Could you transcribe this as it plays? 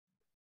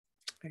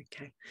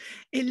Okay.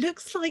 It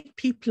looks like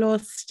people are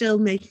still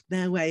making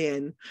their way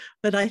in,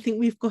 but I think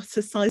we've got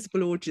a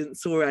sizable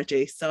audience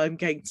already, so I'm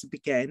going to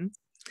begin.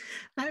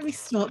 Let me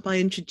start by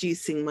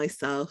introducing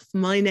myself.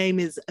 My name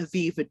is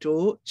Aviva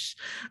Dorch,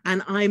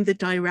 and I'm the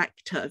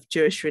director of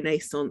Jewish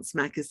Renaissance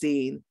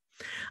magazine.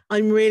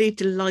 I'm really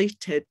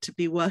delighted to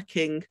be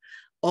working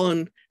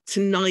on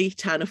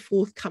tonight and a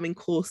forthcoming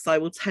course I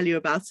will tell you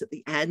about at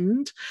the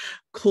end,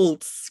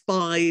 called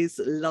Spies,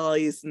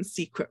 Lies and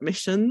Secret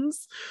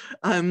Missions,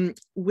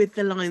 with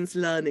the Lyons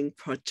Learning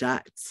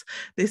Project.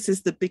 This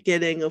is the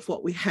beginning of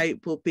what we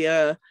hope will be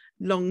a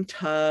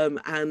long-term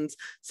and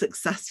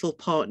successful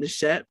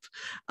partnership.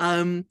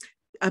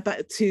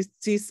 About to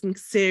do some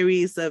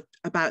series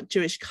about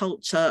Jewish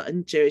culture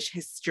and Jewish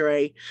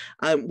history,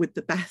 with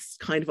the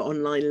best kind of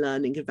online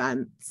learning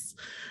events.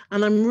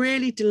 And I'm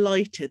really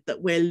delighted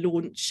that we're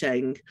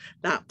launching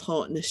that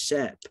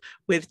partnership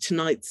with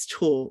tonight's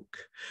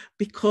talk,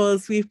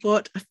 because we've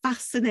got a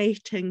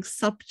fascinating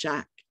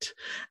subject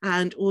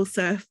and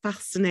also a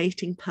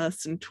fascinating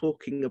person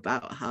talking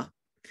about her.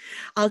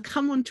 I'll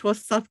come on to our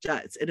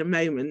subject in a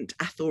moment,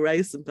 Ethel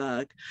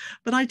Rosenberg,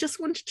 but I just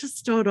wanted to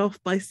start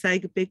off by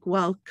saying a big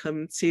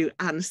welcome to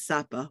Anne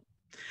Sebba.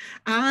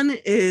 Anne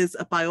is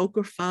a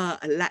biographer,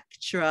 a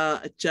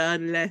lecturer, a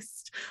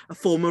journalist, a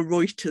former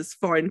Reuters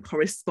foreign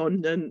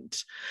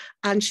correspondent,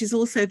 and she's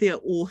also the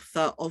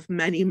author of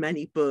many,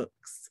 many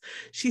books.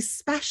 She's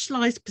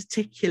specialised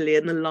particularly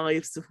in the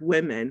lives of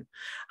women.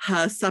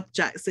 Her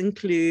subjects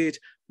include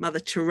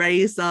Mother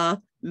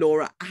Teresa,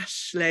 Laura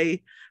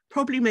Ashley,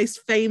 probably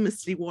most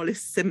famously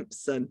Wallis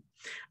Simpson,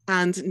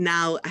 and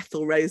now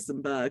Ethel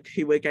Rosenberg,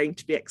 who we're going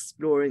to be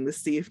exploring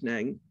this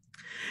evening.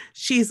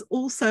 She's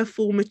also a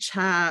former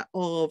chair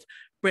of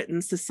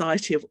Britain's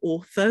Society of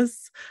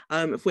Authors,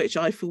 of which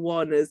I, for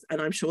one, and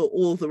I'm sure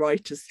all the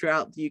writers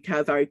throughout the UK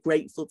are very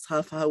grateful to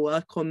her for her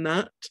work on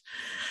that.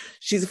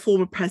 She's a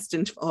former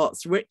president of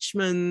Arts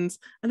Richmond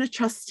and a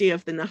trustee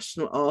of the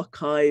National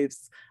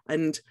Archives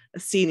and a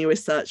senior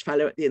research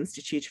fellow at the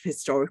Institute of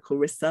Historical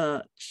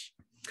Research.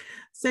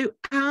 So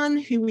Anne,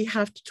 who we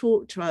have to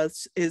talk to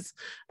us, is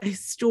a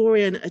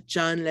historian, a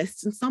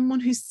journalist, and someone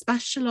who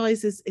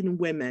specialises in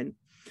women.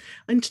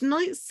 And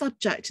tonight's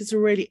subject is a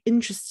really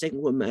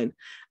interesting woman,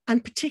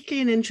 and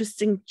particularly an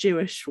interesting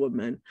Jewish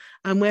woman.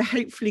 And we're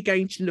hopefully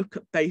going to look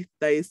at both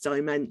those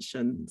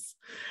dimensions.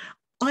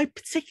 I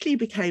particularly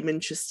became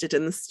interested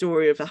in the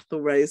story of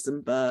Ethel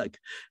Rosenberg,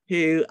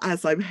 who,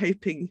 as I'm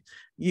hoping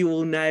you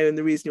all know, and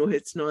the reason you're here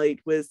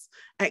tonight, was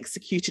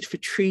executed for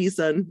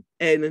treason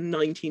in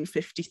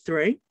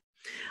 1953.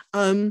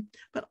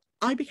 But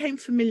I became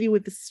familiar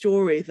with the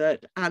story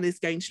that Anne is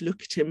going to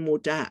look at in more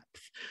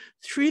depth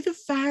through the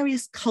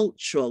various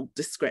cultural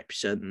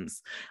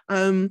descriptions.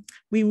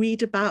 We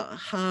read about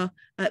her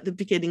at the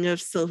beginning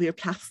of Sylvia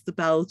Plath's The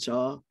Bell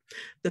Jar.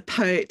 The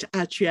poet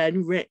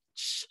Adrienne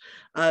Rich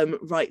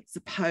writes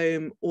a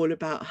poem all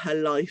about her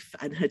life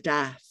and her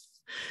death.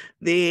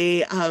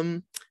 The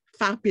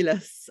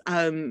fabulous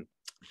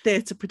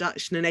theatre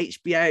production and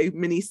HBO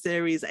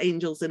miniseries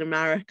Angels in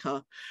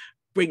America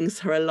brings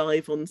her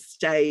alive on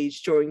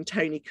stage during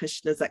Tony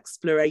Kushner's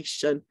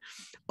exploration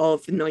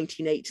of the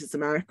 1980s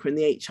America and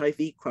the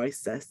HIV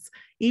crisis,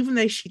 even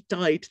though she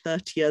died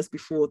 30 years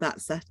before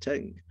that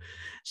setting.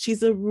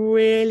 She's a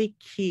really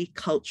key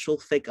cultural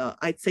figure.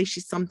 I'd say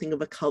she's something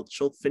of a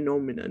cultural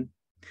phenomenon.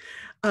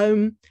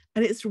 And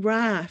it's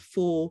rare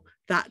for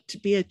that to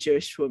be a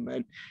Jewish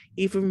woman,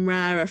 even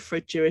rarer for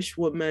a Jewish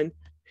woman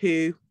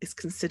who is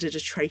considered a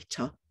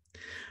traitor.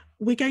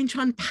 We're going to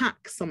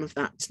unpack some of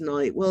that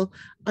tonight. We'll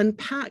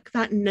unpack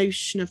that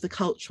notion of the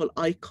cultural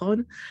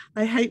icon.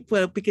 I hope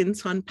we'll begin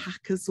to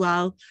unpack as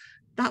well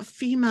that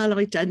female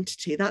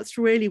identity. That's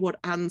really what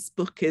Anne's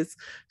book is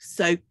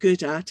so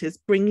good at, is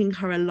bringing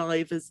her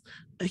alive as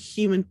a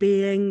human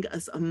being,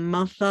 as a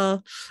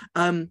mother,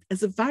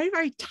 as a very,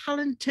 very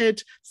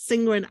talented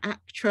singer and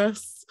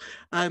actress,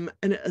 and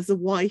as a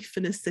wife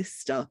and a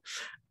sister,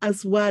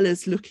 as well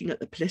as looking at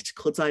the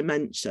political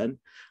dimension.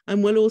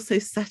 And we'll also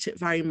set it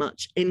very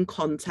much in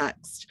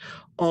context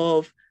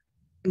of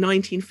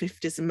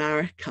 1950s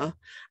America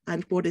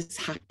and what is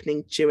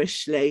happening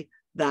Jewishly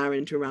there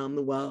and around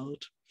the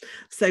world.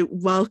 So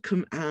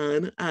welcome,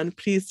 Anne, and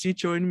please do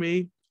join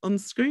me on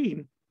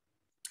screen.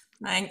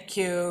 Thank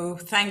you.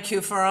 Thank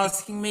you for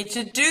asking me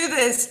to do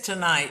this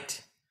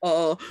tonight.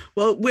 Oh,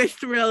 well, we're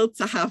thrilled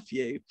to have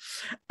you.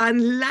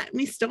 And let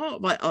me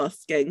start by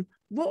asking,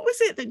 what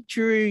was it that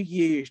drew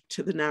you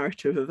to the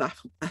narrative of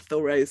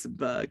Ethel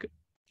Rosenberg?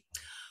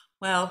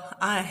 Well,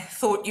 I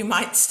thought you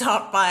might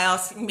start by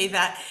asking me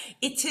that.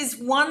 It is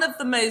one of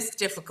the most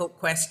difficult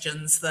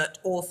questions that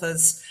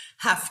authors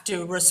have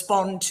to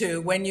respond to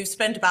when you've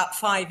spent about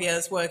 5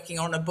 years working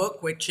on a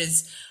book, which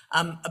is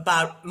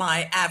about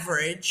my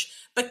average,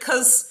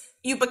 because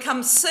you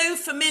become so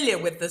familiar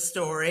with the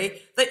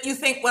story that you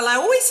think, well, I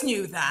always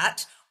knew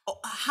that.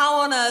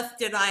 How on earth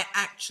did I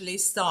actually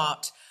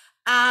start?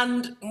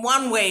 And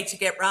one way to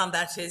get around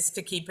that is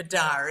to keep a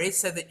diary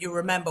so that you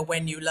remember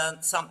when you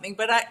learned something.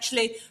 But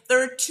actually,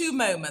 there are two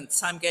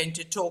moments I'm going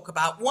to talk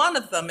about. One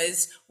of them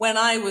is when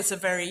I was a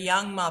very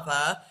young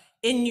mother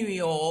in New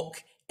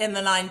York in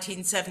the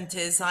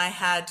 1970s. I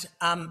had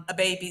a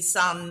baby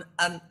son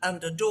and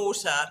a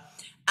daughter.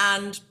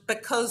 And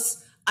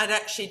because I'd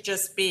actually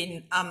just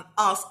been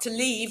asked to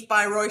leave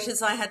by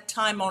Reuters, I had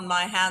time on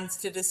my hands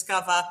to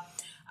discover.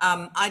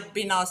 I'd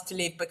been asked to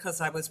leave because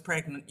I was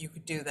pregnant. You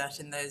could do that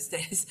in those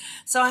days.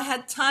 So I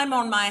had time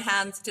on my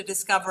hands to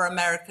discover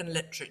American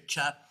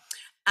literature.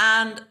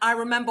 And I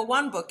remember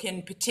one book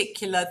in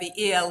particular, the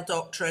E.L.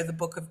 Doctorow, the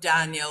Book of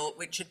Daniel,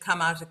 which had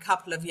come out a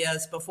couple of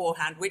years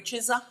beforehand, which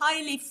is a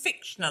highly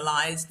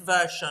fictionalized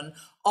version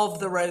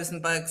of the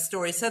Rosenberg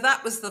story. So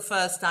that was the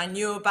first I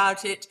knew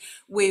about it.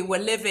 We were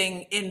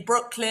living in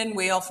Brooklyn.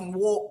 We often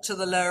walked to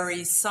the Lower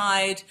East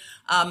Side.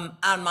 And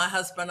my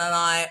husband and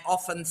I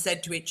often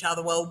said to each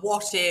other, well,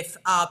 what if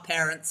our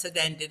parents had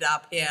ended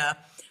up here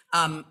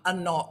and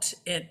not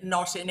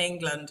in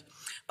England?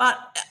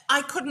 But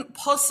I couldn't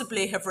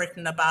possibly have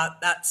written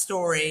about that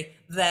story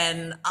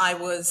then. I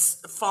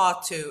was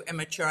far too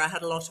immature. I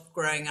had a lot of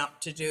growing up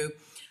to do.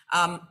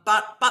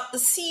 But the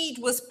seed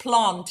was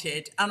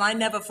planted, and I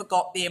never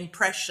forgot the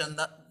impression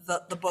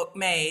that the book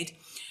made.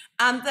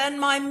 And then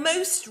my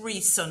most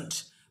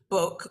recent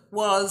book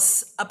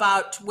was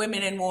about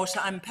women in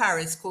wartime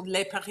Paris, called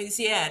Les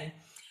Parisiennes.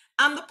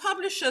 And the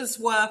publishers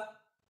were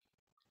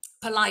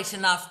polite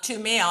enough to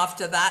me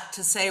after that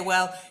to say,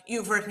 well,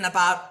 you've written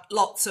about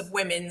lots of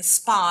women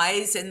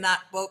spies in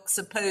that book.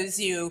 Suppose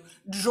you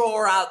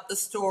draw out the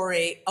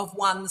story of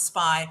one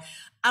spy.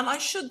 And I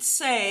should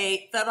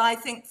say that I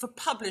think for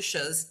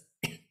publishers,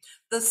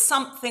 there's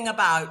something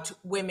about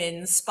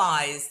women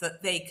spies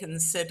that they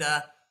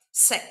consider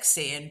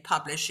sexy in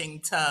publishing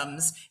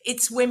terms.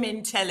 It's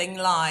women telling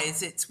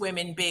lies. It's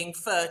women being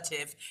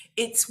furtive.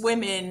 It's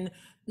women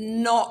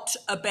not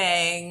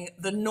obeying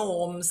the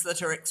norms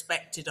that are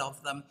expected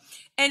of them.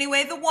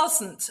 Anyway, there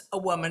wasn't a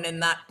woman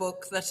in that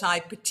book that I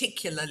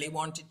particularly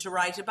wanted to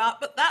write about,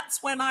 but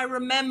that's when I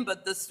remembered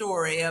the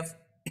story of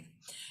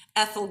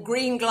Ethel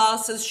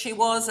Greenglass, as she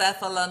was,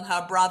 Ethel and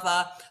her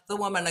brother, the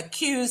woman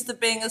accused of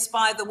being a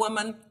spy, the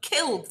woman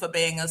killed for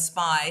being a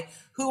spy,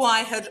 who I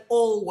had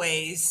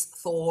always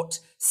thought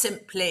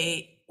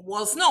simply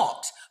was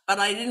not, but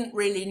I didn't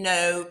really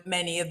know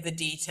many of the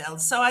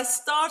details. So I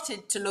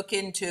started to look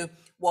into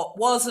what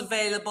was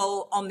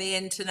available on the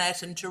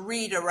internet and to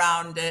read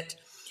around it.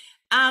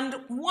 And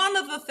one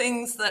of the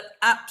things that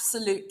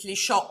absolutely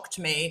shocked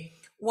me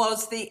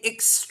was the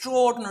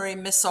extraordinary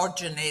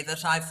misogyny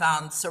that I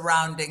found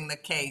surrounding the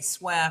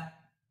case, where,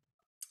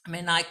 I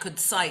mean, I could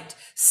cite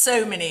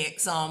so many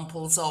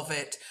examples of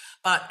it,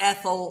 but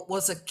Ethel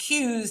was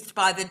accused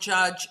by the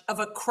judge of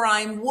a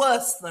crime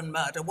worse than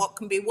murder. What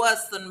can be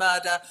worse than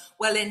murder?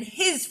 Well, in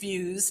his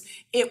views,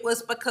 it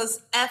was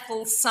because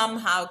Ethel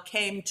somehow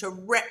came to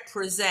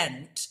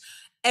represent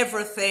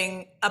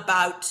everything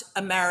about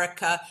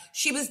America.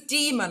 She was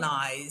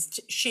demonized.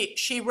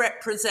 She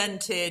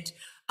represented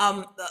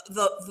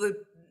the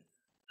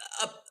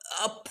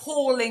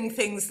appalling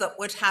things that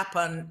would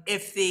happen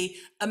if the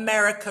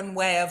American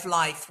way of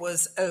life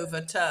was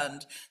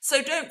overturned.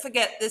 So don't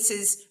forget, this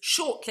is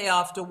shortly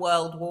after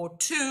World War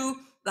II,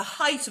 the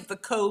height of the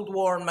Cold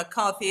War and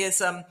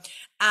McCarthyism,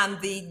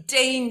 and the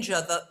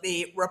danger that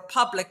the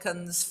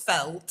Republicans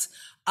felt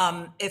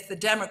if the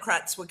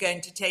Democrats were going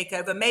to take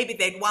over. Maybe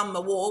they'd won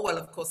the war. Well,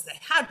 of course, they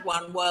had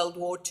won World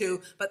War II,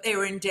 but they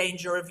were in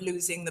danger of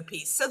losing the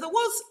peace. So there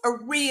was a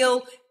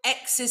real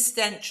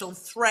existential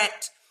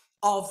threat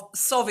of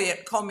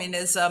Soviet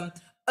communism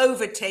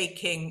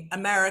overtaking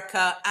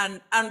America,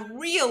 and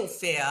real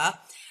fear.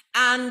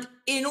 And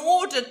in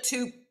order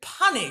to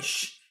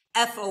punish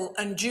Ethel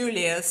and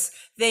Julius,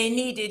 they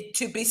needed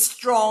to be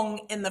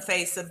strong in the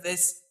face of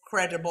this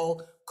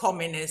credible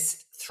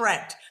communist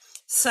threat.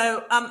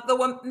 So there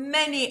were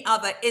many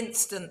other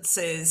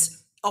instances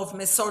of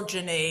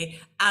misogyny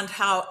and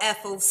how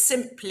Ethel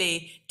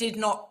simply did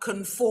not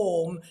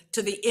conform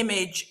to the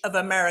image of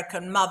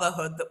American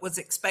motherhood that was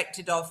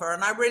expected of her.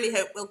 And I really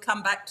hope we'll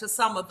come back to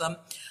some of them.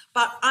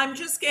 But I'm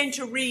just going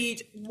to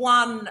read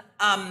one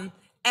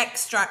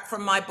extract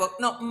from my book,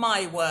 not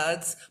my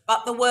words,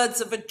 but the words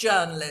of a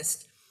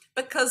journalist.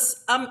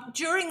 Because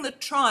during the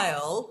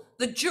trial,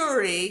 the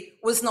jury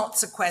was not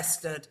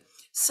sequestered.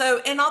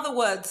 So in other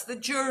words, the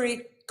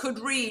jury could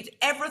read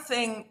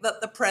everything that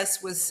the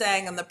press was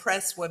saying, and the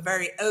press were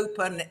very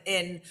open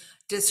in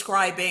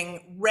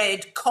describing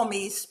red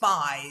commie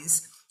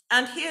spies.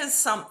 And here's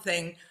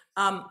something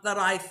that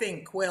I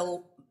think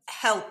will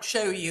help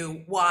show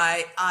you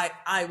why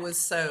I was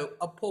so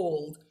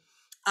appalled.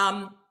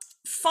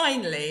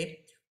 Finally,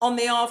 on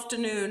the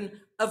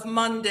afternoon of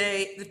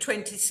Monday, the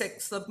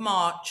 26th of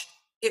March,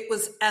 it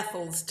was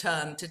Ethel's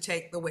turn to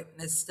take the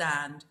witness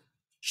stand.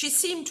 She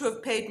seemed to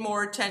have paid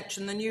more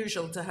attention than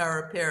usual to her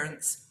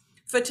appearance,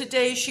 for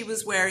today she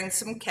was wearing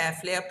some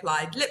carefully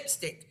applied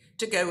lipstick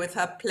to go with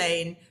her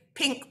plain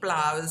pink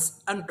blouse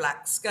and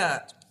black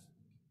skirt.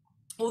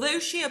 Although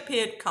she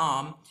appeared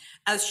calm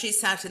as she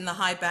sat in the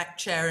high-backed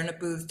chair in a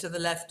booth to the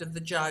left of the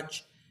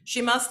judge, she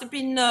must have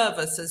been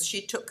nervous as she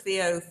took the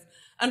oath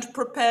and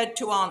prepared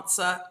to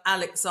answer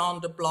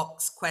Alexander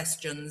Bloch's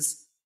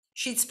questions.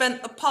 She'd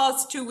spent the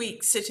past 2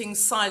 weeks sitting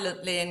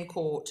silently in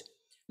court,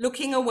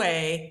 looking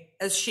away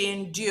as she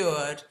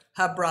endured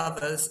her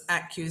brother's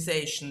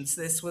accusations.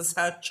 This was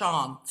her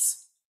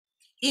chance.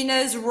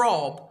 Inez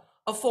Robb,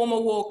 a former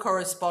war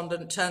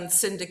correspondent turned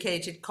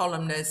syndicated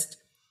columnist,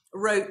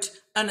 wrote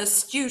an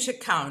astute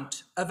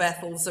account of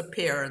Ethel's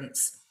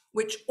appearance,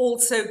 which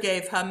also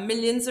gave her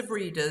millions of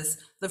readers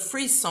the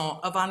frisson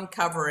of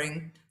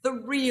uncovering the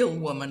real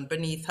woman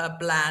beneath her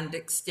bland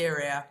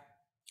exterior.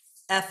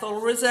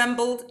 Ethel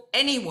resembled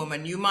any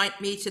woman you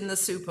might meet in the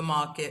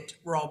supermarket,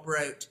 Robb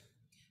wrote.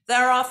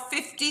 There are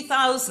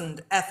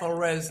 50,000 Ethel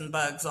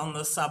Rosenbergs on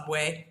the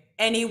subway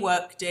any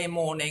workday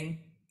morning.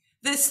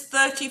 This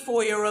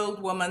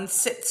 34-year-old woman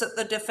sits at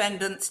the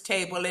defendant's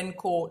table in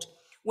court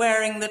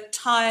wearing the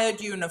tired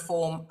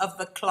uniform of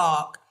the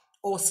clerk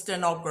or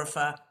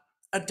stenographer,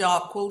 a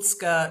dark wool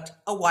skirt,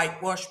 a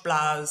whitewash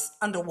blouse,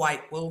 and a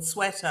white wool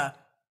sweater.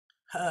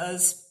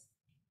 Hers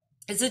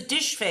is a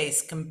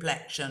dish-face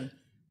complexion,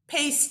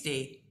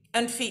 pasty,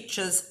 and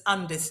features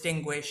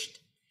undistinguished.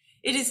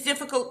 It is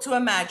difficult to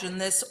imagine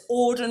this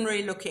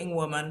ordinary-looking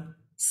woman,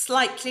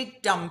 slightly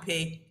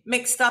dumpy,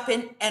 mixed up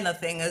in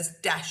anything as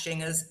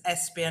dashing as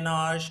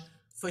espionage,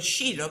 for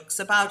she looks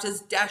about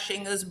as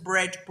dashing as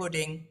bread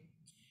pudding.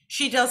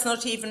 She does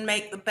not even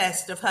make the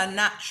best of her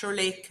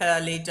naturally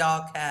curly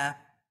dark hair.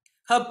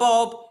 Her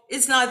bob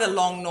is neither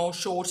long nor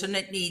short, and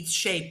it needs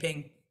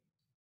shaping.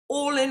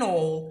 All in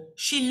all,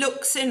 she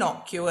looks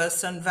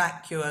innocuous and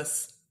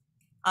vacuous,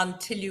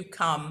 until you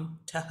come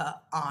to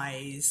her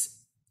eyes.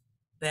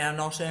 They are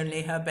not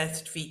only her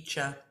best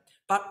feature,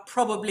 but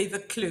probably the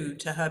clue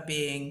to her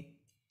being.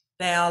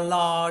 They are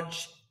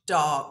large,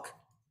 dark,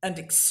 and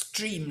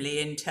extremely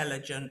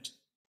intelligent.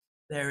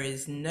 There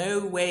is no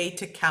way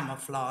to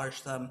camouflage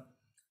them,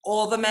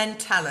 or the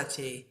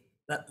mentality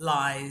that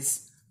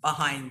lies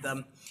behind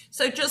them.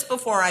 So just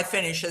before I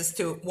finish as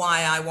to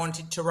why I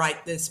wanted to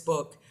write this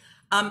book,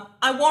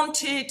 I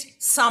wanted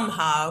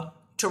somehow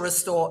to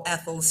restore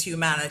Ethel's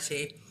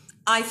humanity.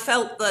 I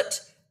felt that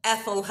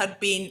Ethel had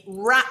been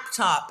wrapped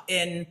up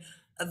in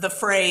the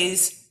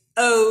phrase,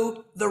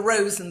 "Oh, the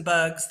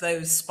Rosenbergs,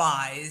 those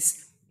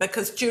spies,"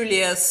 because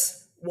Julius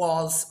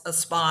was a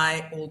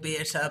spy,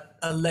 albeit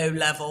a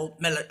low-level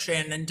military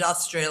and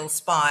industrial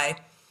spy.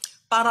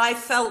 But I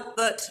felt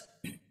that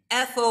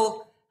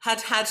Ethel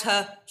had had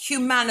her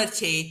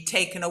humanity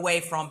taken away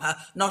from her.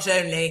 Not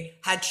only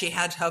had she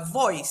had her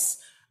voice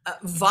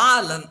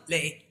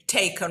violently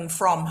taken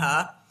from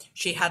her,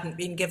 she hadn't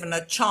been given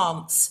a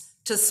chance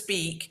to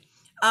speak,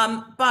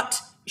 but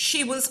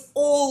she was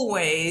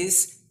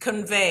always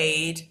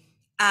conveyed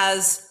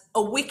as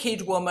a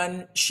wicked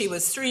woman. She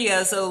was 3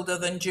 years older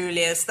than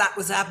Julius. That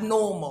was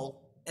abnormal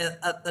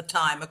at the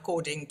time,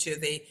 according to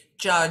the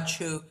judge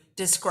who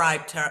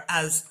described her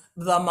as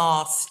the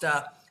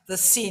master, the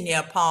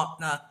senior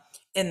partner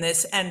in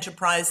this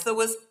enterprise. There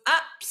was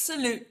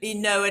absolutely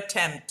no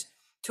attempt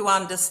to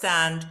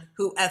understand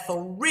who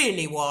Ethel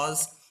really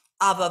was,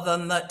 other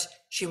than that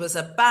she was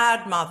a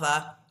bad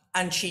mother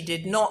and she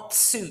did not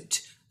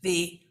suit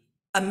the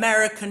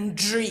American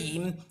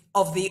dream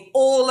of the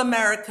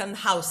all-American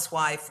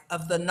housewife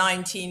of the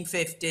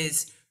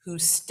 1950s who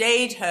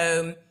stayed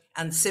home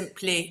and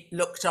simply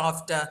looked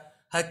after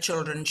her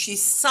children. She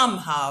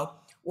somehow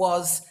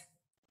was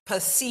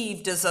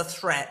perceived as a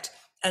threat,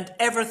 and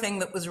everything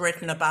that was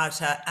written about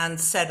her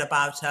and said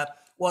about her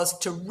was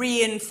to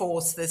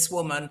reinforce this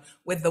woman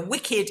with the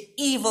wicked,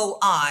 evil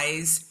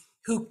eyes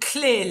who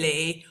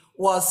clearly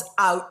was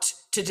out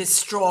to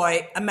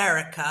destroy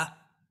America,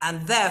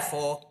 and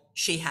therefore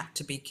she had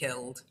to be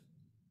killed.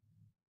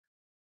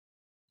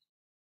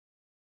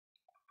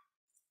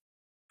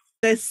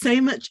 There's so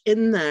much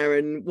in there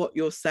in what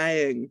you're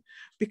saying,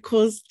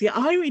 because the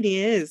irony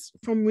is,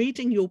 from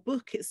reading your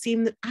book, it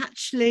seemed that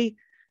actually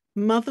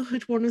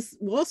motherhood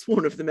was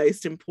one of the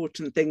most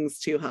important things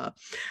to her.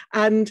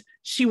 And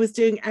she was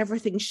doing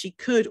everything she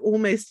could,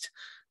 almost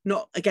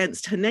not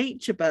against her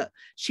nature, but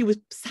she was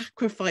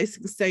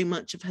sacrificing so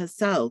much of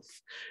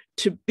herself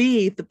to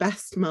be the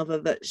best mother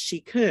that she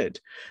could.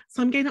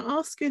 So I'm going to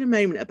ask you in a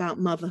moment about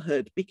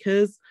motherhood,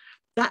 because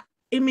that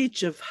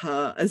image of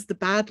her as the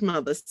bad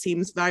mother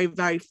seems very,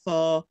 very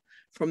far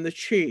from the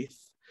truth.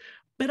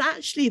 But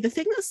actually, the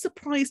thing that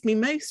surprised me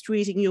most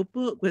reading your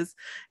book was,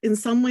 in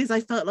some ways,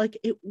 I felt like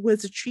it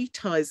was a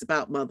treatise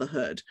about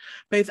motherhood,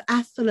 both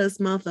Ethel as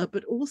mother,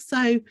 but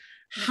also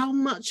how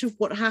much of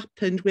what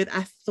happened with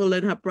Ethel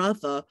and her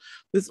brother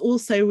was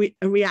also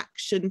a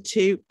reaction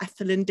to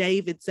Ethel and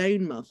David's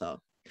own mother.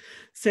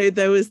 So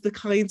there was the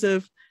kind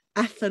of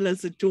Ethel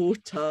as a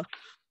daughter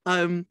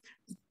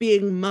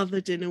being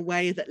mothered in a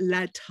way that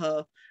led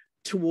her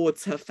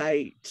towards her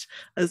fate,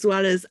 as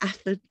well as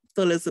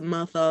Ethel as a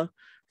mother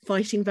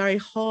fighting very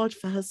hard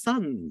for her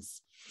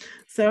sons.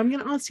 So I'm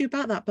going to ask you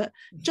about that. But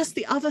just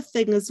the other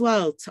thing as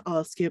well to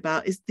ask you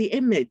about is the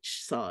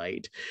image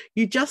side.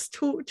 You just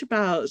talked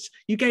about,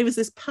 you gave us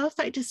this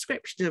perfect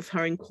description of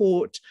her in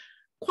court,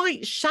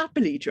 quite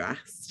shabbily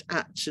dressed,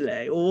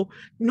 actually, or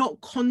not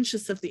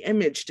conscious of the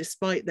image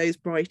despite those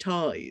bright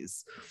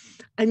eyes.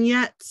 And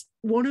yet,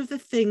 one of the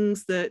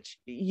things that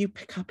you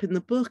pick up in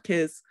the book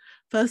is,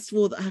 first of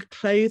all, that her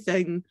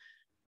clothing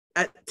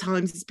at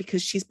times is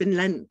because she's been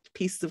lent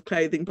pieces of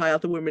clothing by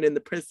other women in the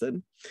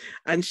prison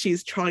and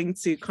she's trying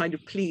to kind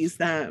of please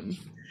them.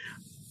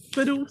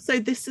 But also,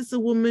 this is a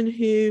woman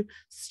who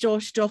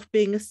started off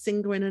being a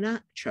singer and an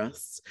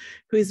actress,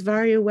 who is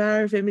very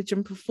aware of image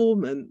and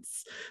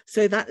performance.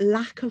 So that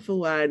lack of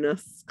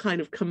awareness kind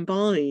of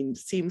combined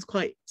seems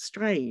quite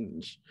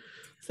strange.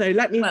 So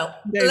let me... Well,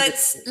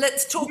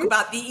 let's talk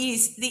about the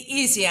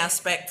easy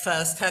aspect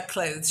first, her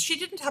clothes. She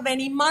didn't have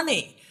any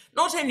money.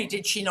 Not only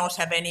did she not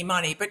have any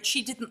money, but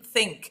she didn't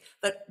think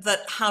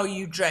that how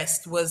you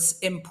dressed was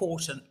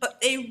important. But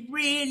they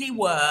really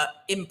were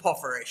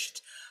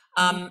impoverished.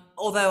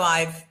 Although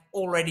I've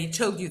already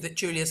told you that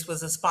Julius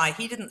was a spy,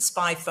 he didn't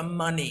spy for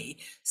money.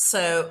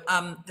 So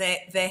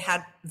they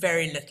had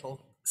very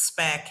little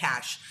spare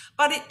cash.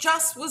 But it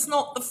just was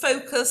not the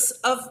focus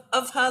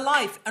of her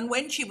life. And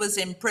when she was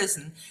in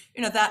prison,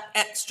 you know, that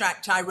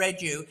extract I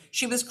read you,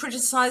 she was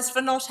criticized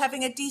for not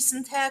having a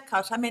decent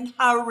haircut. I mean,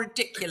 how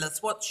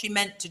ridiculous. What's she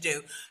meant to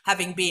do,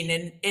 having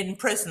been in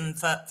prison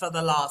for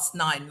the last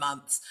 9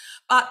 months?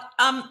 But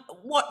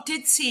what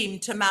did seem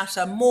to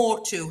matter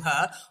more to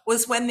her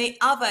was when the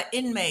other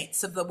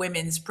inmates of the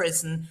women's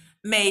prison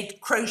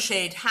made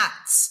crocheted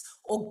hats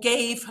or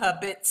gave her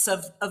bits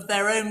of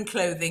their own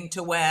clothing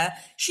to wear.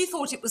 She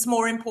thought it was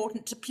more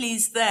important to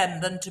please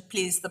them than to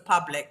please the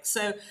public.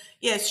 So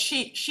yes,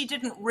 she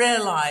didn't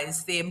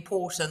realize the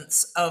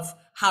importance of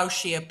how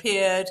she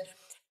appeared,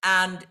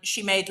 and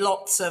she made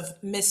lots of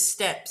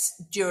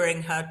missteps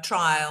during her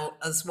trial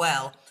as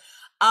well.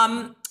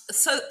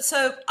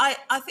 So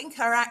I think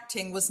her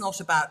acting was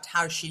not about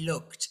how she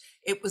looked.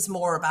 It was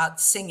more about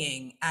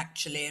singing,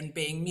 actually, and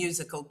being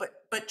musical,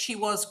 but she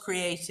was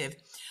creative.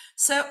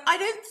 So I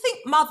don't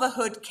think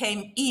motherhood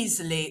came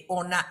easily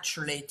or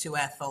naturally to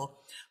Ethel.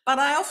 But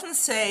I often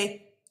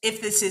say, if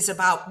this is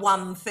about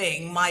one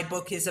thing, my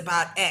book is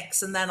about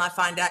X, and then I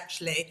find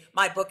actually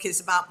my book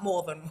is about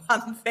more than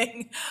one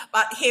thing.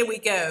 But here we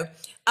go.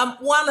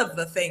 One of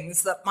the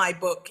things that my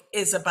book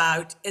is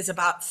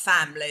about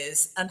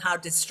families and how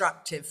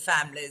destructive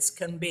families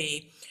can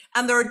be.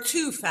 And there are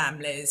two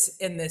families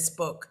in this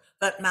book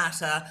that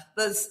matter.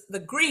 There's the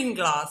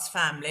Greenglass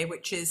family,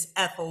 which is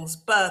Ethel's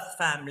birth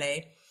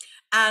family.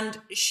 And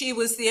she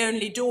was the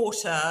only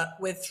daughter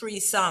with 3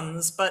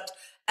 sons, but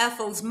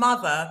Ethel's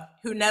mother,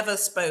 who never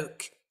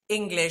spoke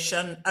English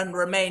and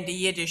remained a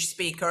Yiddish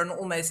speaker and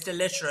almost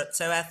illiterate,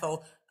 so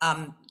Ethel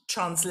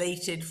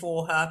translated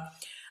for her.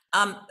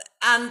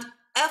 And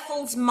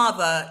Ethel's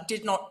mother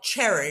did not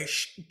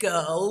cherish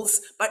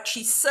girls, but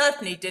she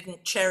certainly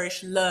didn't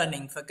cherish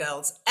learning for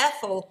girls.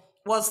 Ethel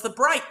was the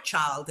bright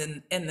child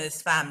in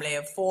this family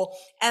of 4.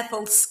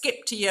 Ethel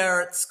skipped a year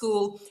at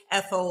school.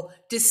 Ethel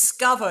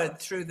discovered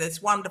through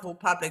this wonderful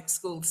public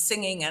school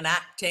singing and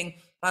acting,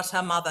 but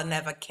her mother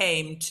never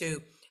came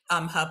to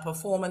her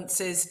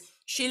performances.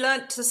 She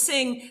learnt to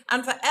sing,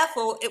 and for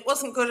Ethel, it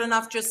wasn't good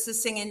enough just to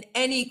sing in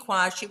any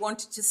choir. She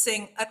wanted to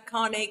sing at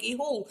Carnegie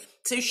Hall,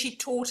 so she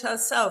taught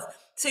herself.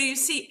 So you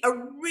see, a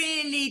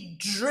really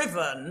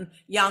driven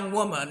young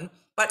woman,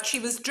 but she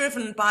was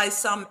driven by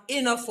some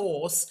inner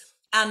force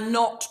and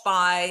not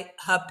by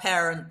her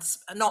parents,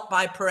 not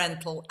by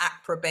parental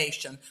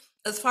approbation.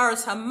 As far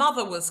as her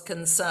mother was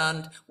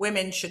concerned,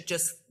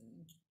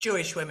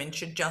 Jewish women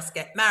should just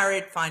get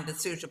married, find a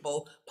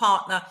suitable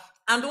partner,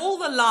 and all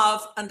the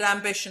love and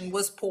ambition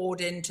was poured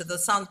into the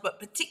sons, but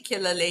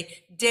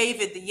particularly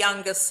David, the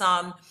younger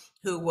son,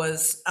 who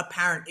was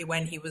apparently,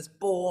 when he was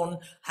born,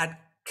 had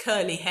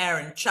curly hair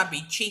and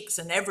chubby cheeks,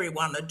 and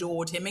everyone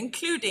adored him,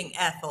 including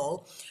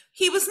Ethel.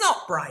 He was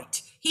not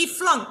bright. He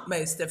flunked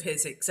most of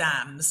his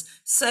exams.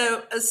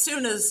 So as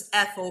soon as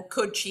Ethel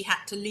could, she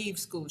had to leave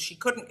school. She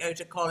couldn't go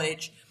to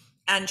college,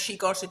 and she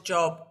got a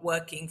job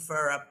working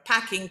for a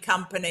packing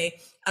company,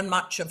 and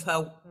much of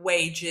her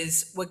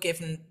wages were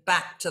given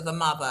back to the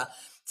mother.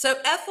 So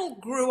Ethel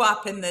grew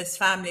up in this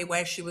family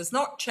where she was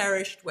not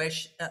cherished, where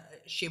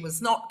she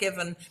was not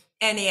given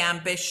any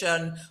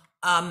ambition,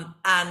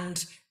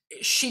 and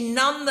she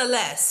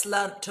nonetheless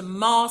learnt to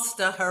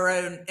master her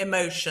own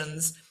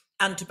emotions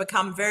and to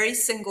become very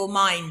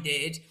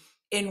single-minded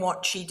in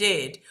what she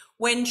did.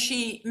 When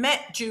she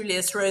met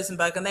Julius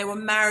Rosenberg, and they were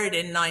married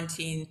in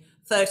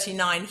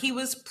 1939, he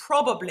was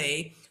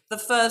probably the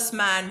first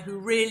man who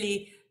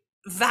really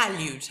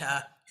valued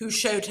her, who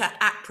showed her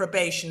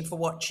approbation for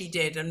what she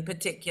did, and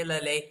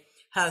particularly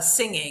her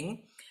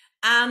singing.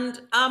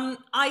 And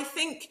I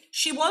think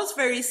she was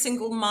very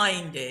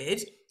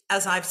single-minded,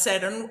 as I've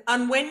said,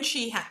 and when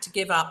she had to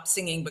give up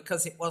singing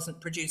because it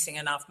wasn't producing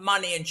enough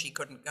money and she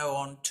couldn't go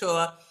on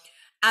tour,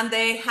 and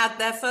they had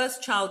their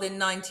first child in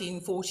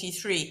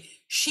 1943,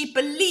 she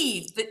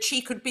believed that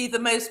she could be the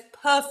most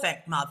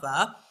perfect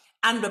mother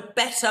and a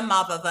better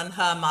mother than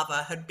her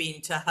mother had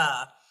been to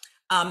her.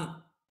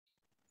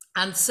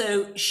 And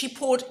so she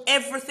poured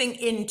everything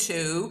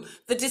into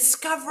the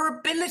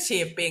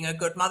discoverability of being a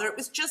good mother. It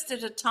was just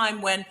at a time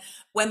when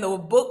there were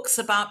books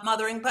about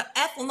mothering, but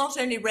Ethel not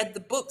only read the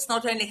books,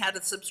 not only had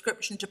a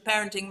subscription to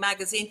Parenting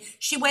magazine,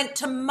 she went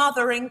to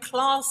mothering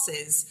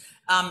classes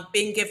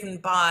being given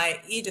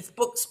by Edith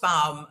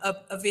Buxbaum,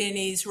 a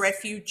Viennese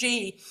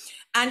refugee.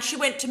 And she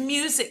went to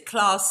music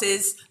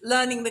classes,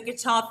 learning the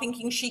guitar,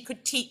 thinking she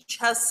could teach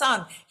her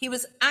son. He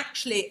was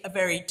actually a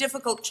very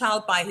difficult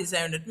child by his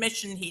own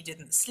admission. He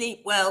didn't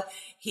sleep well.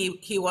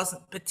 He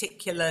wasn't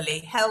particularly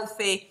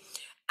healthy.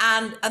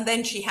 And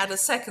then she had a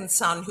second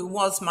son who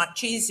was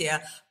much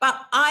easier. But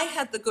I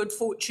had the good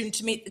fortune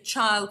to meet the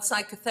child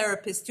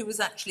psychotherapist who was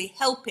actually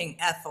helping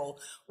Ethel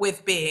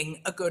with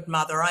being a good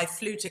mother. I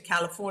flew to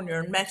California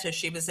and met her.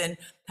 She was in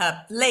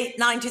her late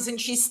 90s and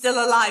she's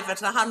still alive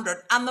at 100.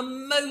 And the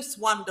most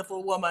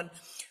wonderful woman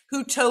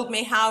who told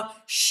me how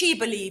she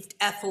believed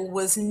Ethel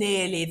was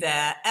nearly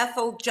there.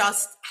 Ethel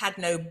just had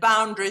no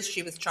boundaries.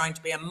 She was trying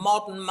to be a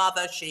modern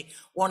mother. She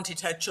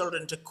wanted her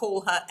children to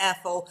call her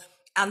Ethel,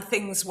 and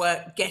things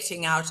were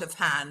getting out of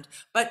hand.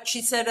 But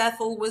she said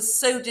Ethel was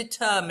so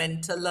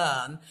determined to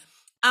learn.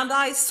 And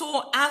I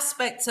saw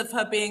aspects of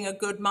her being a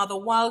good mother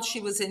while she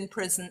was in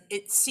prison.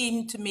 It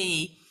seemed to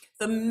me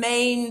the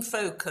main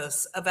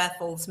focus of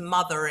Ethel's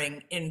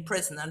mothering in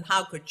prison, and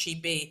how could she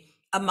be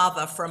a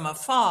mother from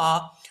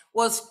afar,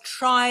 was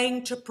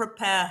trying to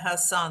prepare her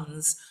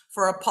sons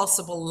for a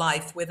possible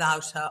life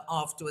without her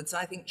afterwards.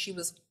 I think she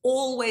was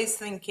always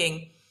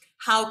thinking,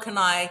 how can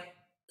I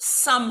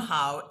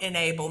somehow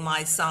enable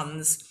my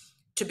sons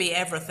to be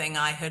everything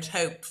I had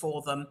hoped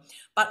for them?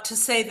 But to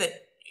say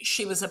that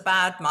she was a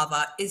bad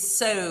mother is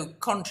so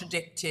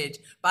contradicted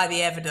by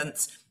the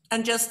evidence.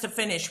 And just to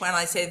finish, when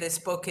I say this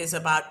book is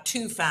about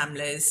two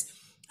families,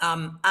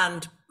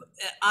 and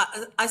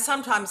I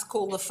sometimes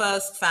call the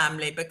first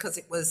family, because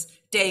it was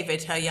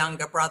David, her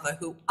younger brother,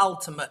 who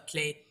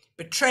ultimately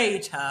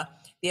betrayed her.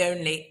 The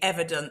only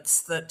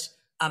evidence that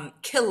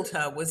killed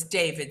her was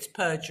David's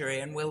perjury,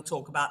 and we'll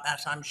talk about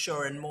that, I'm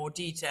sure, in more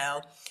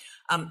detail.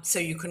 So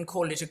you can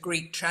call it a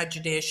Greek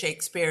tragedy, a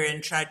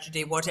Shakespearean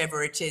tragedy,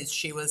 whatever it is.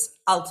 She was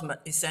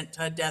ultimately sent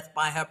to her death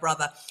by her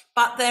brother.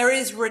 But there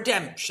is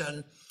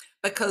redemption,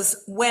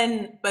 because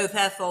when both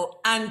Ethel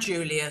and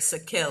Julius are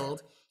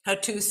killed, her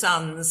two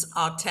sons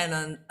are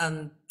 10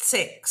 and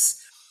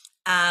 6.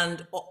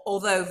 And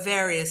although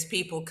various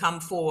people come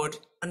forward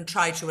and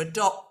try to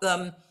adopt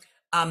them,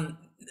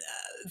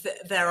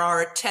 there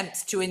are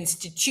attempts to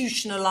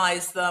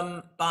institutionalize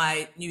them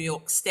by New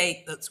York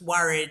State that's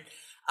worried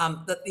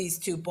that these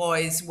two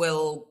boys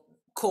will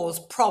cause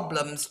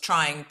problems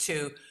trying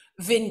to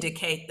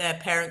vindicate their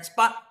parents.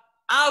 But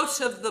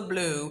out of the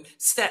blue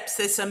steps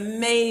this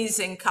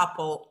amazing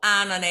couple,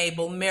 Anne and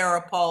Abel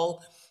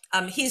Meeropol.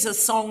 He's a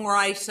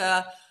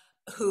songwriter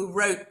who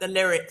wrote the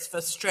lyrics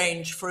for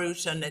Strange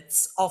Fruit, and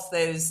it's off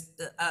those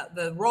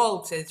the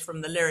royalties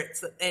from the lyrics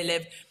that they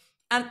live.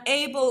 And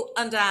Abel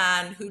and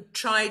Anne, who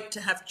tried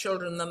to have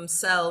children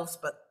themselves,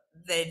 but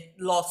they'd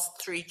lost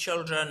 3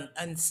 children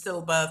and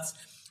stillbirths,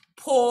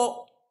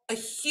 pour a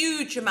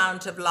huge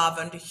amount of love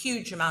and a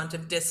huge amount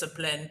of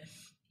discipline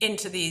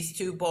into these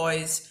two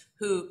boys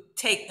who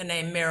take the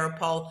name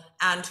Meeropol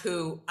and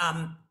who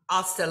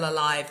are still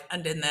alive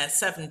and in their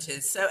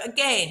 70s. So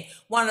again,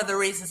 one of the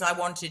reasons I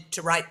wanted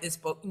to write this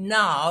book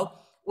now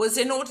was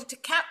in order to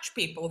catch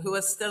people who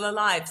are still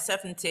alive.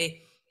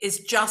 70 is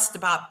just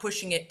about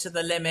pushing it to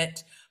the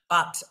limit,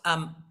 but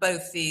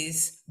both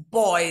these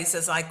boys,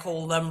 as I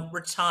call them,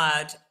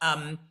 retired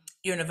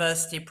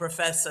university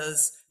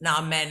professors,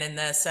 now men in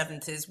their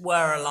 70s,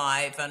 were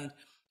alive, and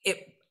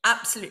it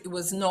absolutely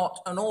was not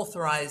an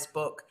authorized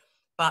book,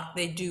 but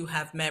they do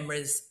have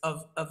memories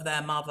of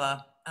their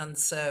mother. And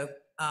so,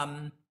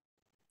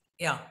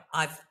 yeah,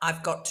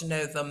 I've got to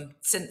know them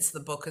since the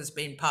book has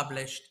been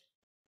published.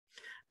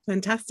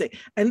 Fantastic.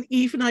 And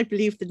even I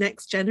believe the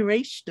next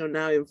generation are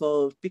now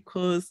involved,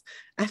 because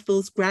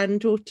Ethel's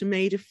granddaughter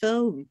made a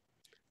film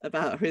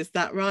about her. Is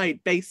that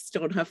right? Based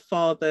on her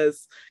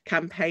father's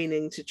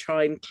campaigning to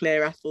try and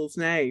clear Ethel's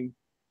name.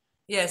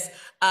 Yes,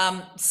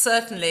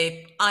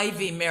 certainly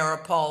Ivy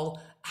Meeropol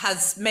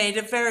has made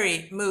a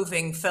very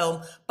moving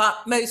film, but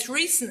most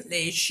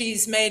recently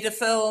she's made a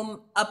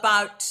film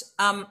about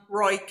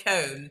Roy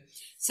Cohn.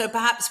 So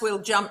perhaps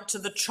we'll jump to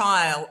the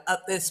trial at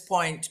this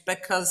point,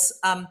 because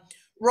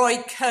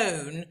Roy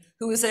Cohn,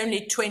 who was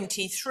only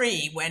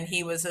 23 when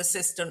he was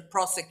assistant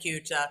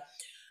prosecutor,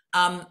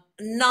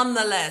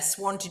 nonetheless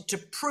wanted to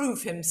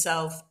prove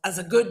himself as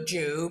a good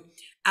Jew,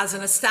 as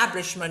an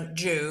establishment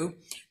Jew,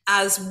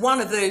 as one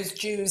of those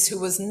Jews who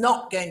was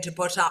not going to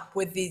put up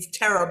with these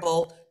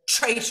terrible,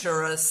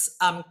 traitorous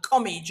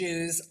commie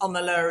Jews on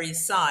the Lower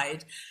East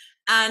Side.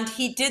 And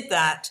he did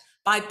that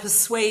by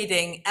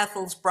persuading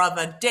Ethel's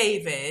brother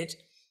David,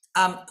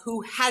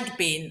 who had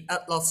been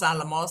at Los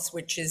Alamos,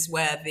 which is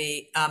where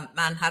the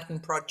Manhattan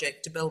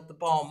Project to build the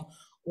bomb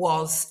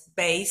was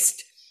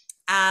based,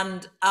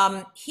 and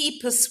he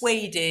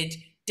persuaded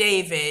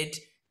David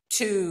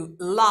to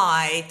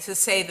lie, to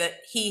say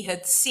that he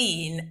had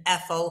seen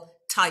Ethel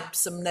type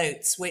some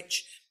notes,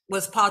 which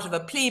was part of a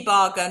plea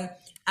bargain.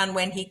 And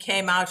when he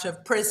came out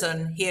of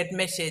prison, he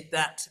admitted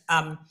that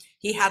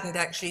he hadn't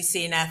actually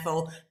seen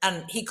Ethel,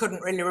 and he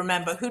couldn't really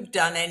remember who'd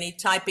done any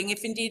typing,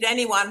 if indeed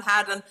anyone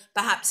had, and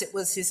perhaps it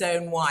was his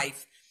own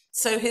wife.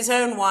 So his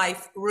own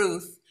wife,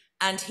 Ruth,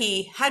 and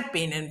he had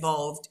been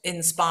involved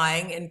in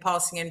spying, in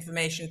passing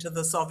information to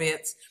the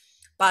Soviets,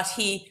 but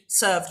he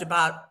served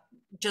about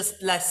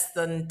just less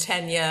than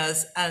 10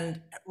 years,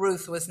 and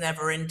Ruth was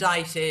never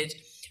indicted.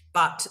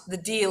 But the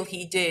deal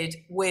he did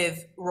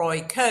with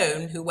Roy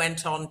Cohn, who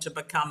went on to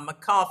become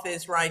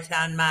McCarthy's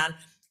right-hand man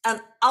and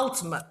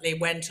ultimately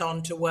went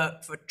on to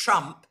work for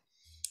Trump.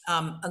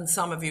 And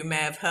some of you may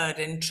have heard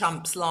in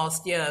Trump's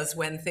last years,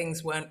 when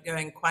things weren't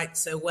going quite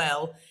so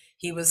well,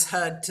 he was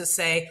heard to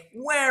say,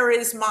 "Where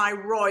is my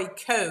Roy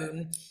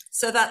Cohn?"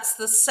 So that's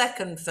the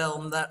second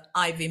film that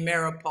Ivy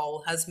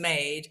Meeropol has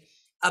made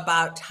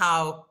about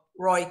how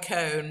Roy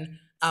Cohn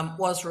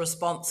was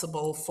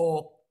responsible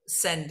for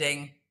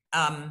sending,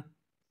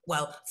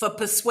 for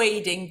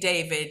persuading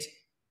David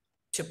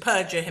to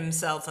perjure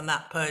himself, and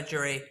that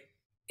perjury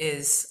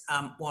is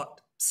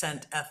what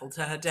sent Ethel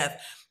to her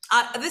death.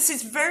 This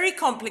is very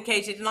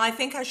complicated, and I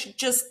think I should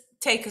just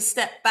take a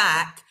step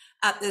back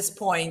at this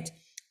point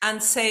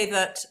and say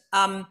that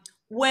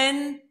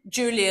when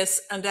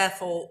Julius and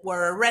Ethel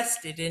were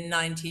arrested in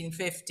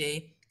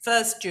 1950,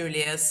 first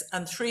Julius,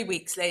 and 3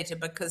 weeks later,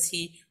 because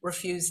he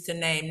refused to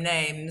name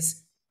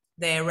names,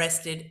 they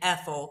arrested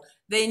Ethel.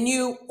 They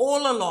knew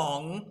all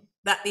along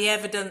that the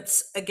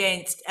evidence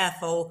against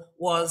Ethel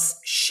was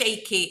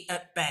shaky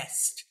at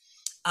best.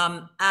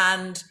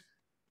 And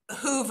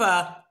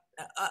Hoover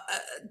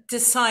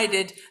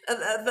decided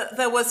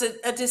there was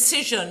a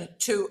decision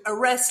to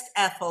arrest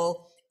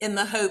Ethel in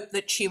the hope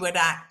that she would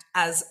act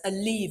as a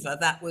leaver.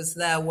 That was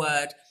their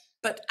word.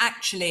 But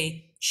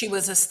actually, she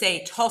was a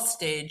state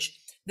hostage.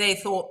 They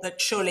thought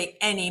that surely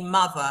any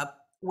mother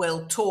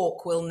will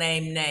talk, will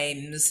name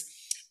names.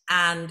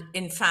 And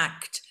in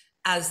fact,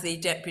 as the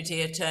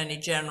Deputy Attorney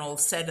General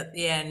said at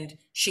the end,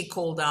 she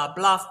called our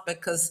bluff,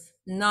 because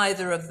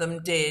neither of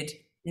them did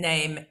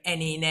name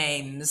any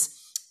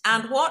names.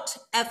 And what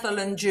Ethel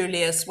and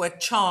Julius were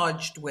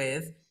charged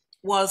with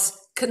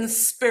was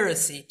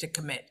conspiracy to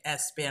commit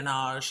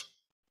espionage.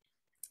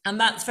 And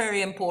that's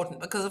very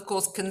important because, of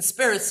course,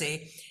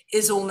 conspiracy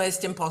is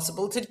almost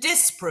impossible to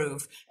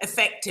disprove.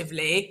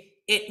 Effectively,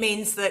 it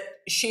means that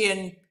she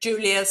and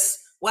Julius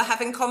were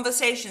having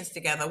conversations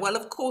together. Well,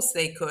 of course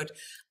they could.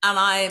 And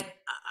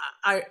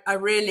I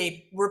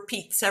really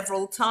repeat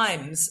several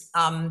times,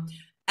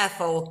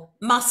 Ethel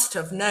must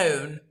have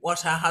known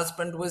what her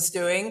husband was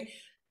doing.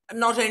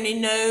 Not only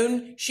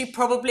known, she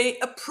probably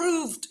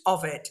approved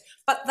of it.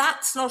 But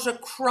that's not a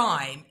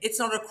crime. It's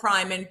not a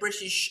crime in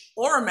British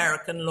or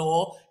American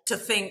law to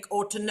think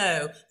or to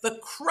know. The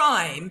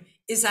crime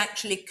is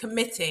actually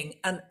committing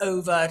an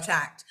overt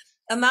act.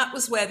 And that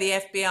was where the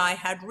FBI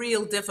had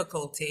real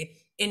difficulty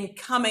in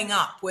coming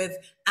up with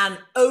an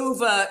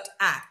overt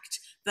act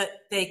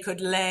that they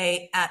could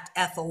lay at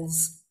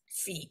Ethel's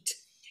feet.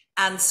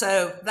 And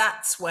so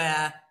that's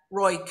where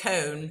Roy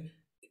Cohn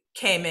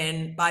came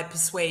in by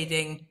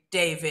persuading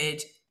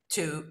David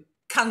to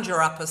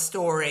conjure up a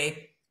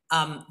story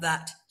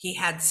that he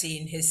had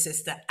seen his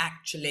sister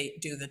actually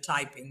do the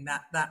typing.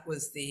 That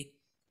was the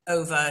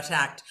overt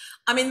act.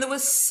 I mean, there were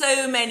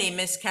so many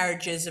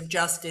miscarriages of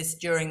justice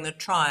during the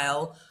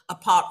trial,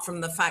 apart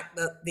from the fact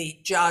that the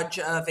judge,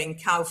 Irving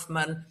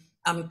Kaufman,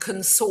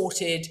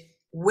 consorted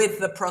with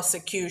the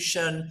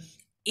prosecution,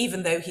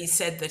 even though he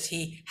said that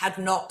he had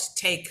not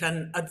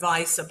taken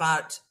advice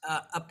about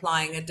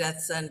applying a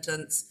death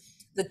sentence.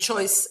 The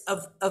choice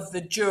of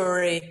the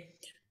jury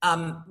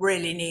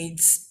really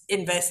needs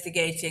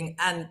investigating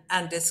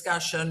and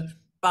discussion,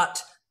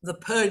 but the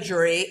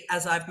perjury,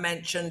 as I've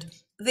mentioned,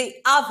 the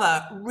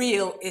other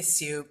real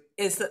issue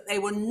is that they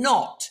were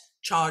not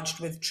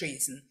charged with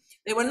treason.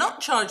 They were not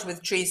charged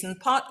with treason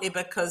partly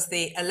because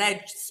the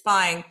alleged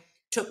spying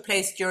took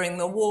place during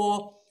the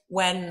war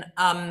when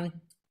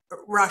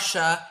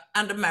Russia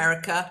and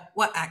America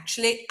were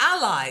actually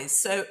allies,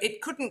 so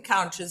it couldn't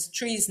count as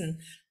treason.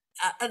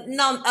 And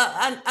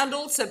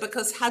also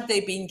because had they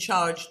been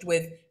charged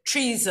with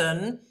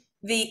treason,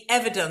 the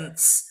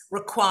evidence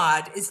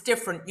required is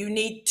different. You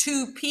need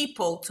two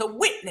people to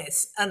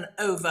witness an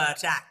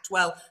overt act.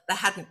 Well, there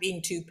hadn't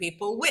been two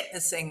people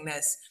witnessing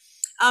this.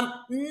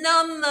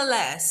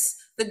 Nonetheless,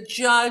 the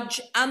judge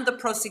and the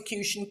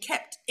prosecution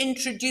kept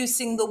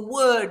introducing the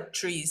word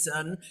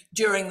treason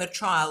during the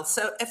trial.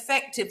 So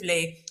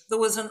effectively, there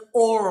was an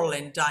oral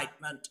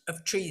indictment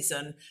of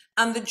treason,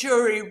 and the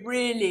jury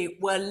really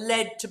were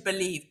led to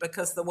believe,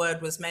 because the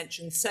word was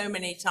mentioned so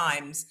many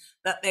times,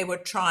 that they were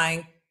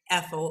trying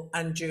Ethel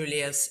and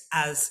Julius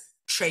as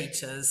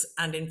traitors.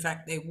 And in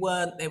fact, they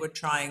weren't. They were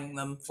trying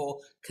them for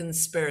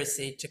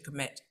conspiracy to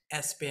commit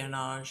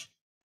espionage.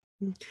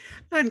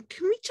 And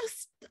can we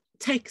just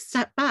take a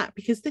step back,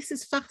 because this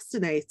is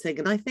fascinating,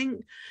 and I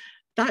think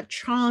that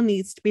trial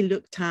needs to be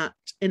looked at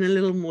in a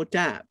little more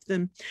depth.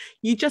 And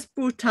you just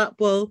brought up,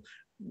 well,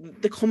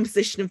 the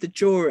composition of the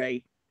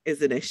jury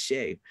is an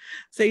issue.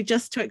 So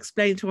just to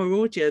explain to our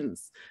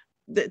audience,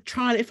 the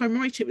trial, if I'm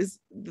right, it was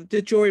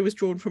the jury was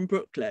drawn from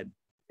Brooklyn.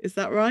 Is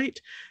that right?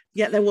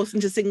 Yet there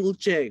wasn't a single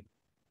Jew.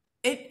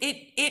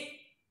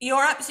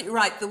 You're absolutely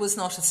right. There was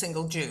not a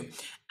single Jew.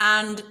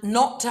 And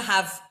not to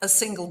have a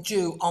single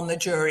Jew on the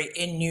jury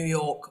in New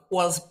York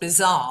was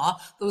bizarre.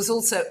 There was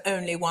also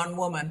only one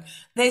woman.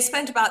 They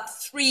spent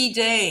about 3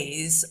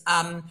 days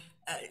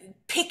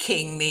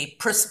picking the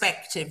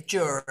prospective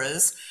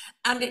jurors.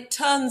 And it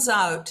turns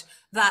out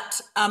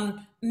that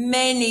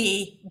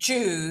many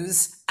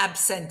Jews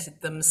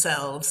absented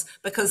themselves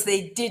because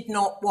they did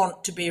not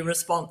want to be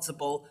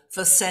responsible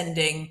for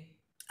sending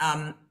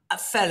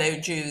fellow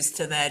Jews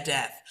to their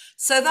death.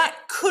 So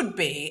that could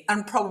be,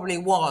 and probably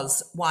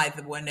was, why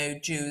there were no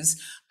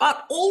Jews.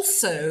 But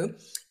also,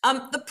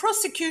 the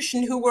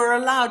prosecution, who were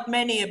allowed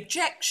many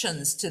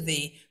objections to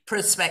the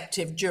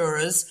prospective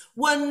jurors,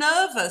 were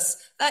nervous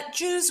that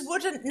Jews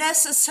wouldn't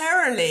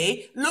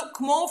necessarily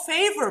look more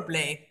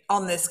favorably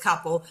on this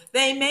couple.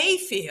 They may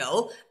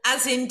feel,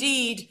 as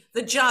indeed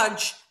the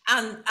judge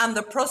and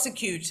the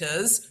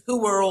prosecutors,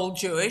 who were all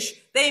Jewish,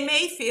 they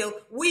may feel,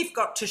 we've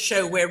got to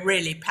show we're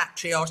really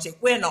patriotic,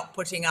 we're not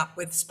putting up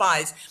with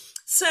spies.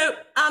 So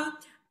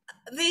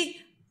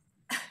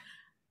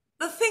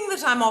the thing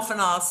that I'm often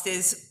asked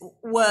is,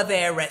 were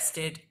they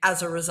arrested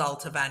as a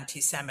result of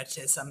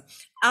anti-Semitism?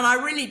 And I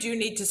really do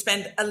need to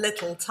spend a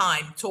little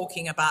time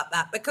talking about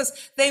that,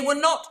 because they were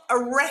not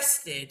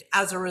arrested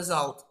as a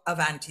result of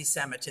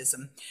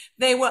anti-Semitism.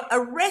 They were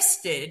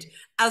arrested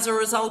as a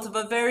result of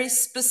a very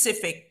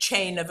specific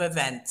chain of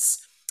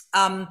events.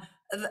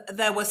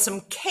 There were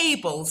some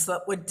cables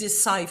that were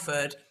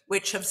deciphered,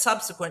 which have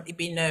subsequently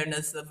been known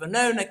as the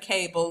Venona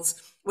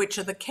cables, which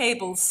are the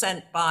cables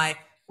sent by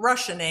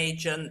Russian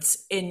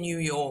agents in New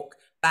York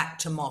back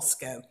to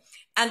Moscow.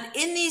 And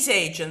in these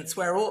agents,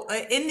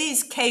 in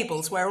these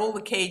cables where all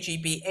the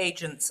KGB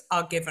agents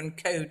are given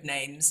code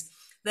names,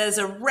 there's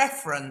a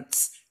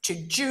reference to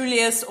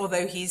Julius,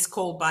 although he's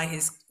called by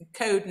his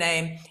code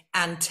name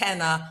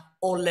Antenna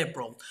or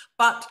Liberal.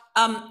 But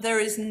there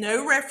is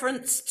no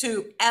reference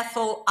to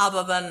Ethel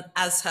other than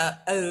as her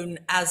own,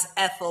 as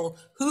Ethel,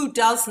 who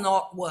does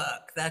not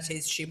work. That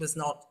is, she was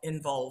not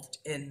involved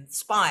in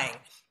spying.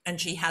 And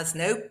she has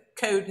no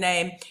code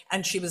name,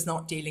 and she was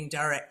not dealing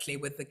directly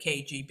with the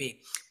KGB.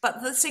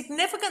 But the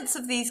significance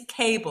of these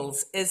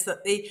cables is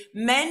that the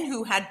men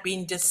who had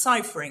been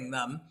deciphering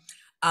them,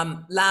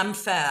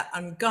 Lamfair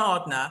and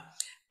Gardner,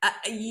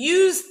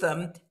 used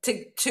them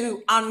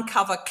to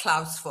uncover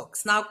Klaus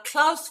Fuchs. Now,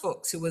 Klaus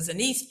Fuchs, who was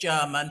an East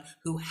German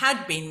who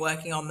had been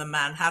working on the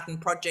Manhattan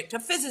Project, a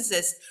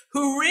physicist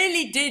who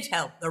really did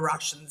help the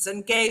Russians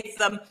and gave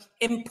them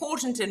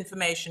important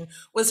information,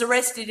 was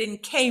arrested in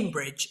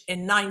Cambridge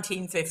in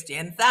 1950.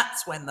 And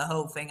that's when the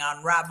whole thing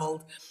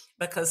unraveled,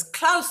 because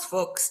Klaus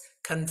Fuchs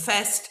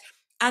confessed,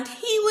 and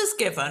he was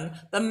given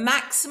the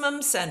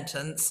maximum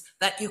sentence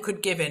that you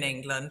could give in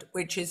England,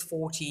 which is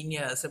 14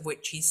 years, of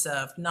which he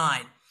served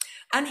 9.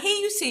 And here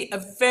you see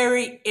a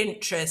very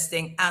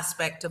interesting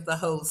aspect of the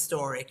whole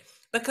story,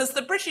 because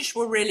the British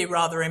were really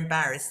rather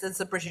embarrassed, as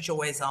the British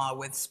always are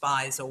with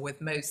spies or with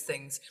most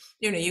things.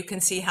 You know, you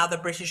can see how the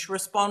British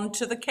respond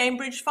to the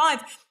Cambridge Five.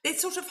 They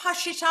sort of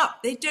hush it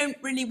up. They don't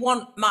really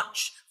want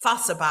much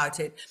fuss about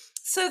it.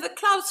 So the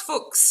Klaus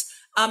Fuchs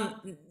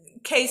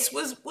case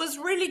was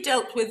really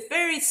dealt with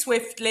very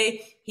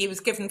swiftly. He was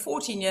given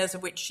 14 years,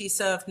 of which he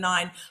served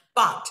 9.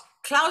 But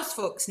Klaus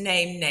Fuchs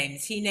named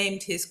names. He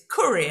named his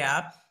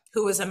courier,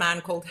 who was a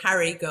man called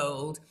Harry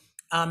Gold.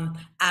 And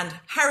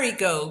Harry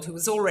Gold, who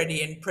was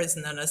already in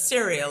prison and a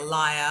serial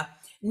liar,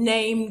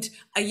 named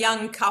a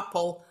young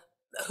couple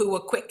who were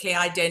quickly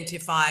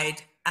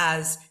identified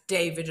as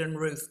David and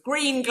Ruth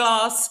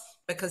Greenglass,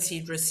 because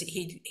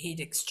he'd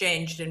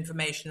exchanged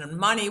information and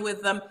money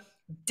with them.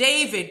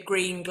 David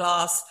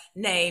Greenglass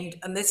named,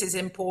 and this is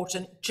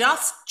important,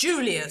 just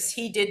Julius.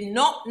 He did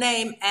not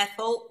name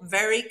Ethel,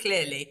 very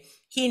clearly.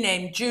 He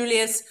named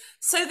Julius.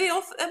 So the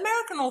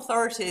American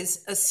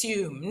authorities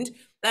assumed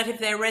that if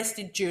they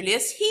arrested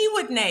Julius, he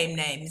would name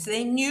names.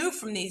 They knew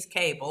from these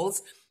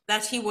cables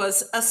that he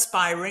was an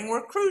aspiring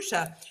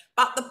recruiter.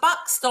 But the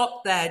buck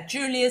stopped there.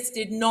 Julius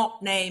did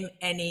not name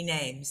any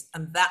names,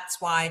 and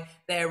that's why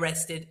they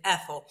arrested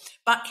Ethel.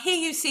 But here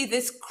you see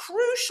this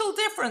crucial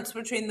difference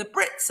between the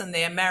Brits and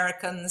the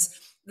Americans.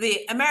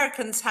 The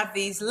Americans have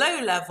these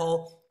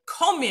low-level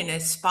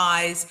communist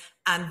spies,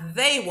 and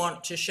they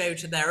want to show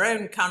to their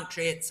own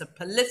country it's a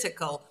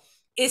political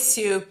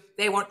issue.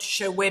 They want to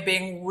show we're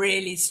being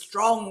really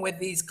strong with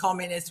these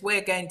communists.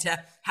 We're going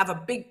to have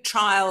a big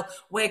trial.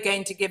 We're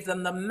going to give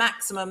them the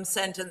maximum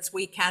sentence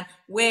we can.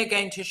 We're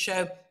going to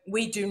show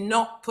we do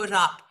not put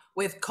up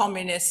with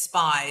communist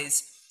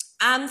spies.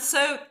 And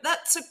so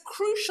that's a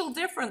crucial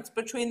difference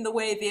between the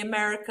way the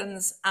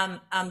Americans and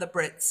the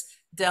Brits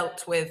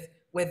dealt with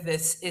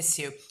this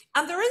issue.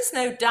 And there is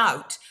no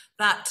doubt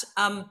that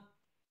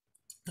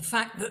the the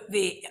fact that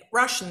the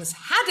Russians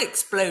had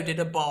exploded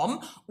a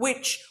bomb,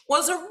 which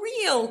was a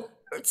real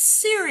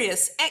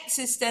serious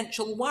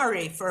existential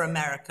worry for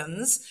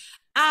Americans.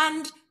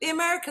 And the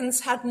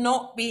Americans had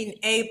not been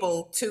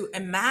able to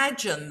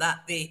imagine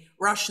that the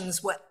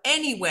Russians were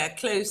anywhere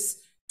close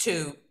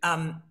to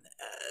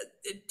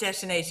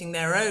detonating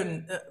their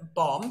own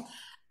bomb.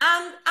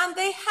 And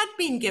they had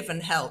been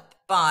given help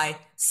by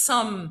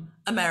some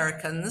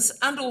Americans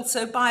and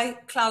also by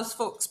Klaus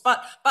Fuchs.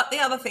 But the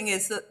other thing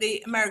is that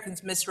the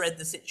Americans misread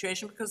the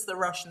situation because the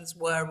Russians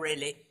were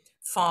really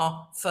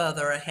far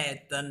further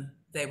ahead than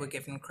they were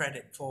given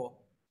credit for.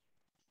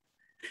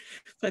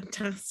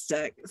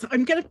 Fantastic. So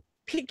I'm going to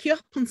pick you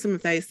up on some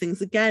of those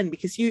things again,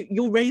 because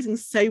you're raising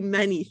so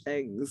many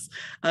things.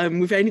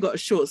 We've only got a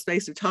short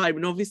space of time,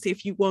 and obviously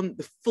if you want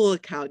the full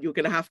account, you're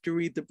going to have to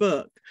read the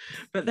book.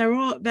 But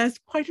there's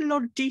quite a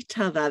lot of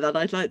detail there that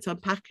I'd like to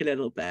unpack a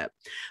little bit.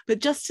 But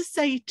just to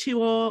say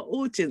to our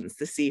audience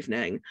this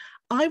evening,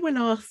 I will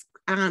ask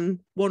Anne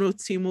one or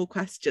two more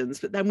questions,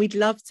 but then we'd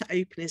love to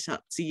open it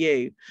up to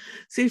you.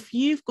 So if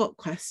you've got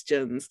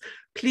questions,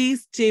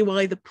 please do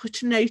either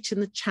put a note in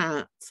the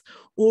chat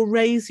or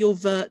raise your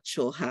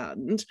virtual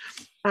hand.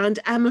 And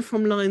Emma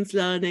from Lyons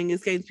Learning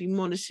is going to be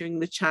monitoring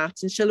the chat,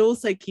 and she'll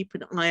also keep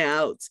an eye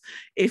out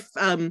if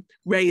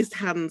raised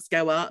hands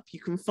go up.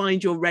 You can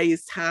find your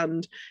raised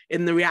hand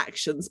in the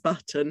reactions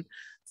button.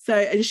 So,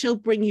 and she'll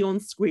bring you on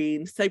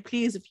screen. So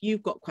please, if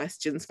you've got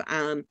questions for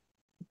Anne,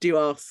 do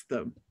ask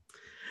them.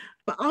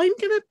 But I'm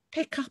going to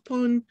pick up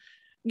on,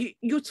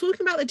 you're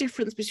talking about the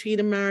difference between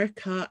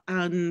America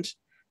and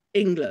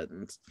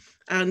England,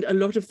 and a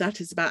lot of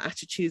that is about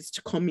attitudes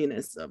to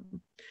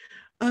communism.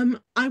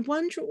 I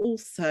wonder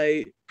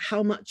also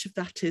how much of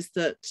that is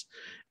that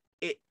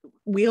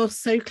we are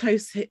so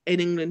close in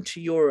England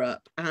to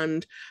Europe,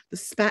 and the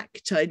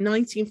spectre in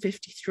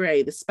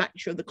 1953, the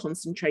spectre of the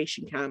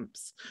concentration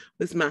camps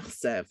was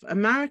massive.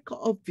 America,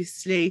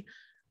 obviously,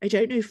 I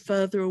don't know,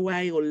 further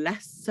away or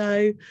less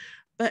so.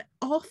 But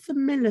Arthur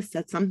Miller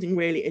said something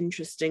really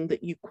interesting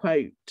that you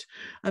quote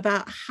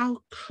about how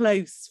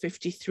close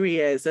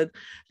 53 is, and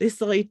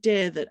this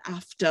idea that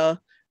after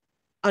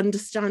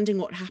understanding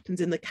what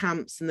happens in the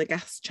camps and the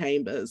gas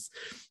chambers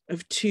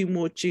of 2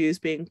 more Jews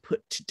being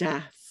put to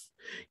death,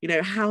 you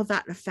know, how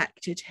that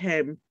affected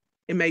him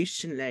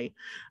emotionally.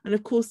 And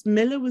of course,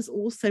 Miller was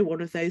also one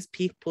of those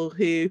people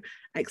who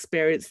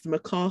experienced the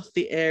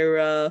McCarthy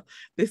era,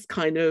 this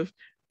kind of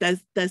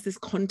there's this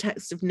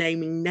context of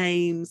naming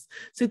names.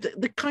 So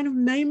the kind of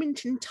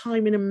moment in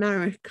time in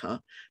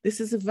America, this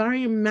is a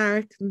very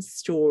American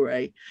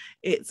story.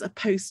 It's a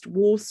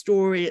post-war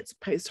story, it's a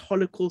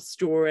post-Holocaust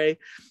story.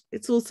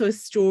 It's also a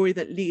story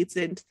that leads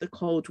into the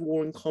Cold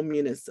War and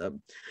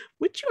communism.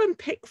 Would you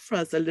unpick for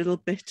us a little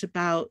bit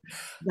about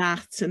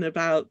that and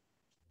about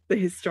the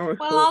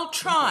historical? Well, I'll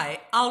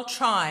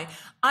try.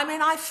 I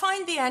mean, I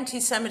find the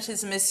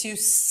anti-Semitism issue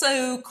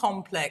so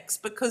complex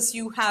because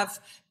you have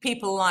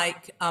people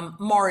like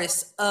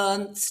Morris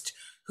Ernst,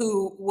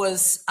 who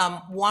was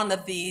one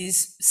of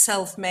these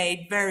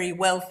self-made, very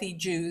wealthy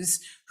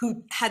Jews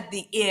who had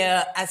the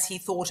ear, as he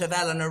thought, of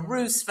Eleanor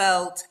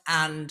Roosevelt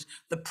and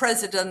the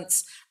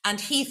presidents,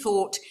 and he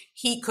thought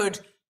he could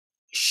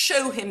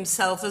show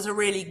himself as a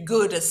really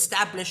good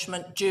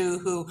establishment Jew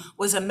who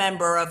was a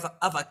member of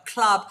a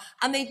club,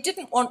 and they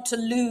didn't want to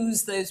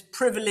lose those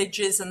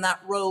privileges and that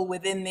role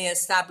within the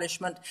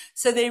establishment,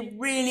 so they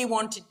really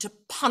wanted to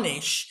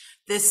punish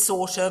this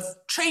sort of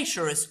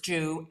traitorous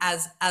Jew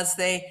as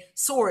they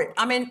saw it.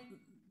 I mean,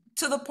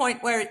 to the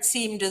point where it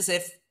seemed as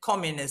if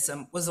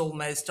communism was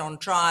almost on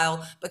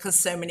trial because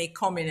so many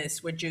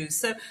communists were Jews.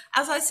 So,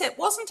 as I said, it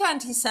wasn't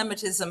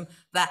anti-Semitism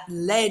that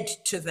led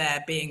to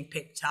their being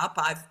picked up.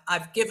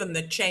 I've given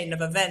the chain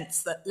of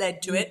events that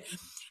led to it.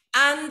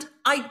 And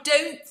I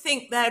don't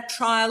think their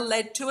trial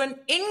led to an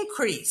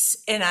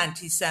increase in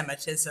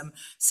anti-Semitism.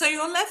 So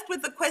you're left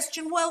with the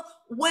question, well,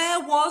 where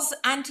was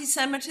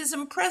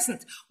anti-Semitism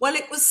present? Well,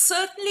 it was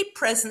certainly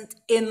present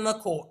in the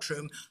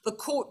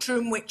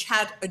courtroom which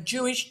had a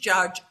Jewish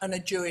judge and a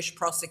Jewish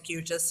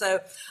prosecutor. So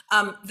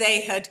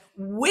they had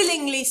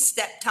willingly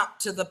stepped up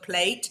to the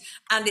plate,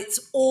 and it's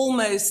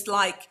almost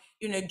like,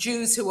 you know,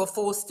 Jews who were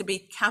forced to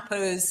be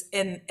capos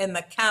in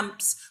the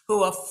camps,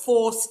 who are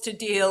forced to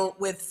deal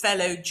with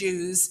fellow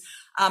Jews.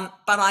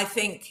 But I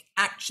think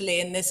actually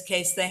in this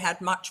case, they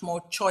had much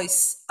more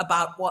choice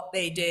about what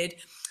they did.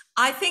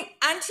 I think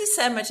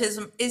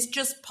anti-Semitism is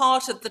just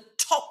part of the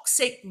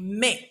toxic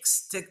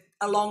mix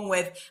along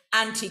with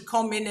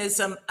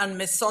anti-communism and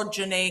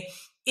misogyny.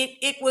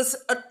 It was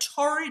a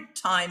torrid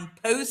time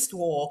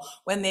post-war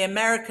when the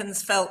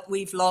Americans felt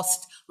we've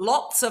lost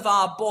lots of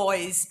our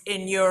boys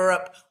in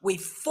Europe. We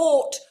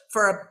fought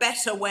for a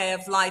better way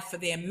of life, for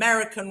the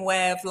American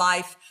way of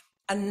life,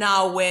 and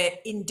now we're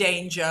in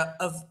danger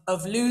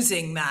of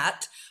losing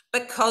that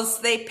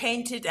because they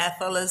painted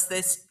Ethel as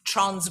this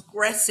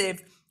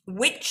transgressive,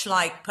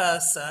 witch-like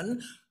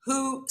person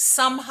who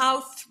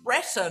somehow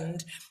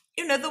threatened.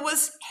 You know, there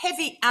was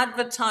heavy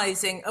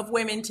advertising of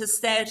women to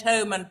stay at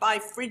home and buy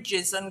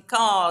fridges and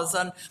cars,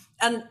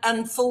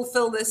 and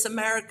fulfill this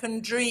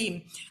American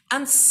dream.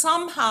 And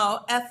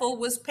somehow Ethel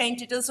was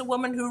painted as a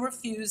woman who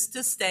refused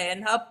to stay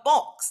in her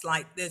box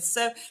like this.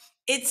 So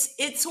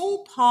it's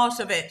all part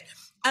of it.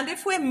 And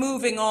if we're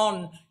moving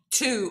on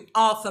to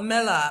Arthur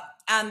Miller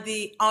and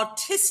the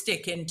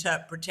artistic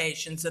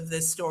interpretations of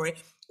this story,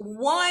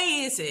 why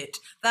is it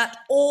that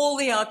all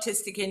the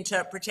artistic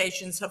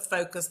interpretations have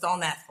focused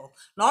on Ethel?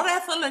 Not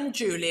Ethel and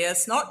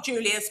Julius, not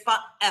Julius, but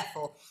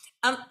Ethel.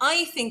 And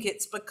I think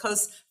it's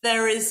because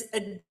there is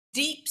a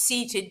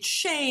deep-seated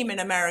shame in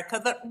America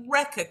that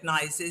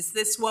recognizes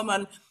this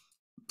woman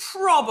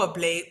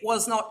probably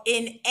was not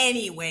in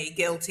any way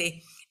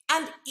guilty.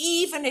 And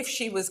even if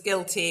she was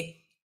guilty,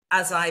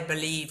 as I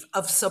believe,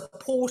 of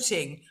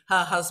supporting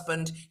her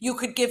husband, you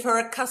could give her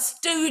a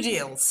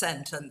custodial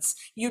sentence.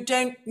 You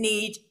don't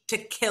need to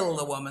kill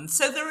the woman.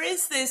 So there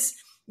is this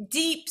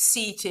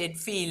deep-seated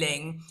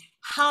feeling,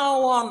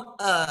 how on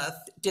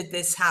earth did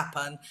this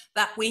happen,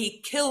 that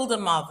we killed a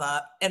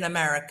mother in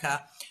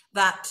America,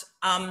 that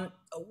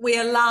we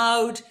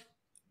allowed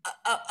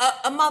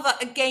a mother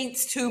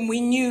against whom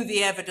we knew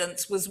the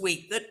evidence was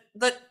weak,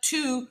 that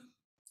two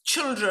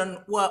children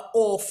were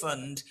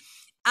orphaned.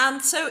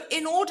 And so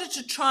in order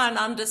to try and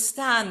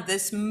understand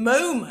this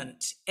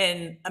moment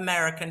in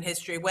American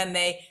history when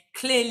they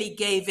clearly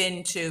gave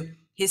in to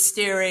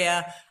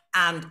hysteria,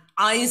 and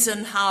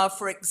Eisenhower,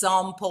 for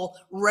example,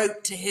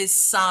 wrote to his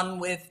son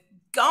with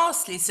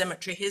ghastly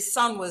symmetry. His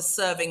son was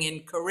serving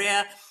in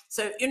Korea.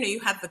 So,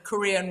 you had the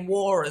Korean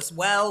War as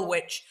well,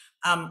 which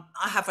I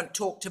haven't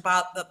talked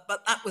about, but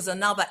that was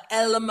another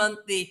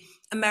element. The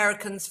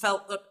Americans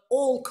felt that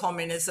all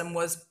communism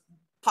was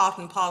part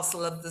and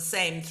parcel of the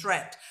same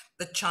threat.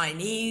 The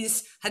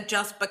Chinese had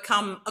just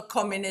become a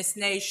communist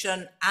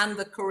nation, and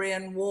the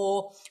Korean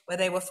War, where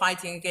they were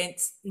fighting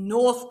against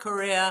North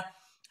Korea,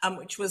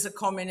 which was a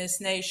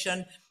communist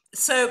nation.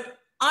 So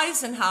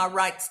Eisenhower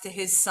writes to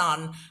his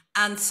son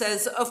and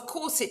says, of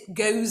course it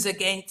goes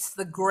against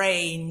the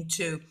grain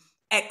to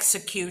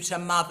execute a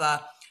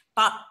mother,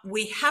 but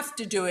we have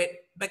to do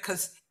it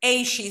because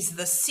A, she's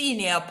the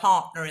senior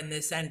partner in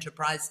this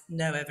enterprise,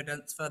 no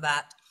evidence for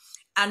that,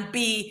 and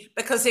B,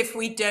 because if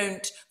we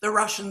don't, the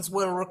Russians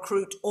will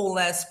recruit all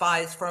their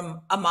spies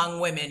from among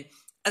women,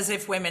 as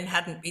if women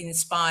hadn't been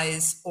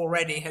spies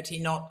already, had he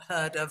not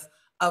heard of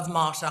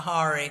Mata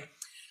Hari.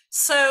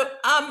 So,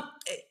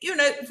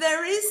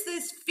 there is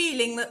this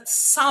feeling that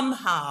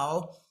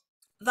somehow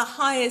the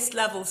highest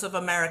levels of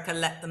America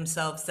let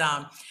themselves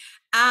down.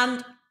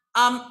 And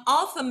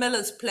Arthur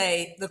Miller's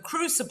play, The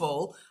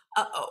Crucible,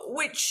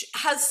 which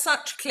has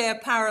such clear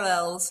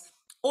parallels,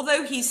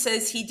 although he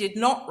says he did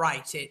not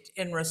write it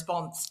in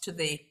response to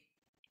the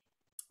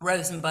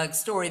Rosenberg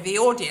story, the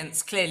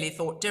audience clearly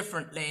thought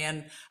differently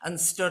and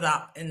stood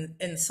up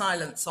in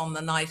silence on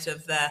the night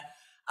of their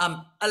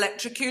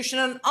electrocution.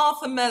 And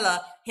Arthur Miller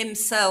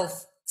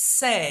himself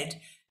said,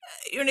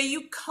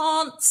 you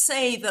can't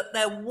say that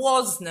there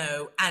was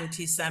no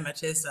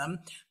anti-Semitism,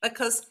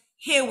 because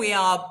here we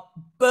are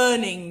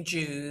burning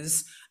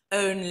Jews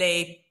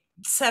only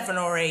 7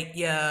 or 8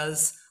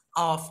 years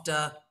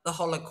after the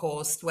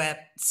Holocaust, where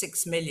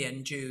 6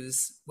 million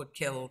Jews were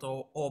killed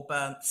or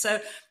burnt. So,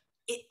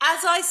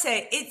 as I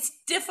say, it's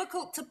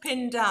difficult to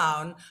pin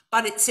down,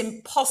 but it's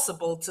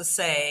impossible to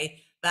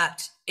say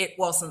that it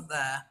wasn't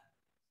there.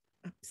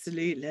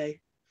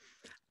 Absolutely.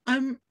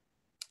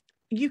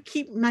 You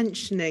keep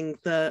mentioning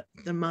the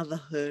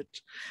motherhood,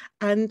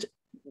 and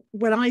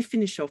when I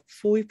finish off,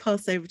 before we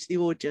pass over to the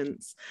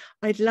audience,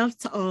 I'd love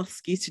to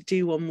ask you to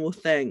do one more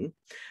thing,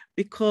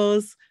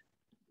 because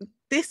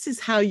this is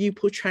how you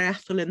portray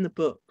Ethel in the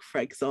book,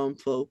 for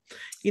example.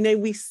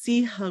 We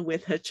see her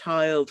with her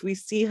child. We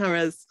see her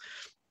as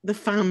the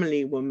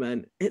family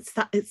woman. It's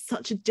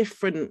such a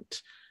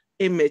different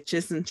image,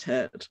 isn't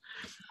it?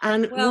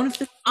 And one of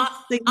the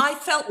things I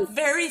felt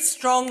very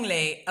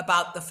strongly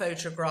about the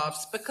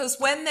photographs, because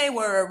when they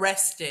were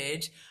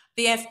arrested,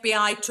 the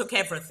FBI took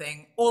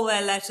everything, all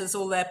their letters,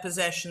 all their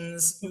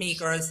possessions,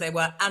 meager as they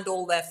were, and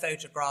all their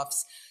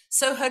photographs.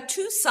 So her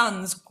 2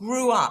 sons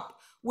grew up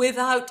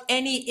without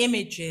any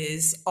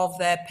images of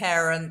their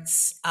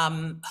parents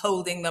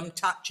holding them,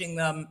 touching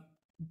them,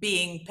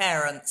 being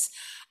parents.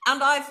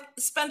 And I've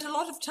spent a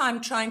lot of time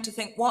trying to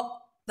think what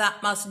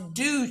that must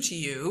do to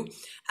you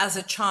as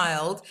a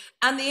child.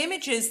 And the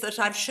images that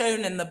I've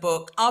shown in the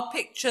book are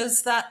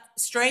pictures that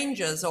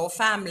strangers or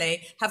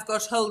family have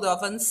got hold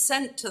of and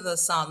sent to the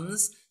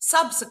sons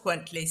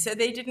subsequently, so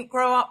they didn't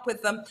grow up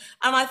with them.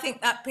 And I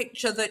think that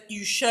picture that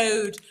you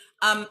showed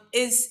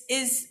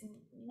is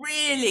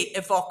really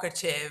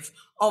evocative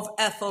of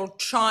Ethel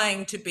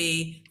trying to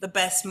be the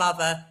best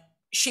mother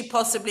she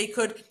possibly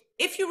could.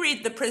 If you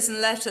read the prison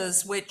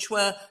letters, which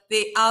were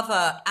the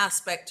other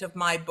aspect of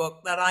my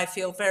book that I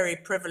feel very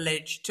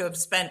privileged to have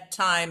spent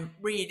time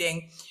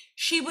reading,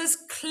 she was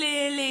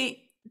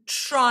clearly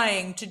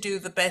trying to do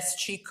the best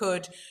she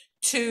could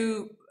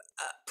to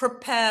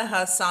prepare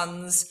her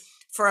sons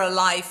for a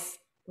life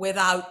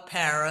without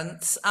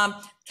parents. Can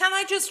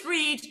I just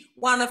read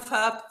one of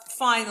her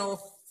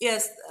final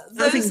Yes,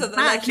 That's those are the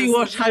exactly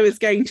letters. what I was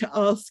going to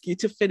ask you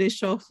to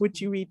finish off. Would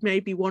you read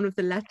maybe one of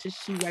the letters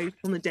she wrote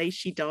on the day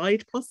she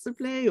died,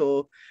 possibly,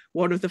 or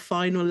one of the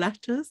final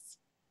letters?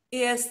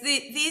 Yes,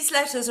 these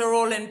letters are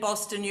all in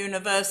Boston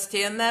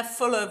University, and they're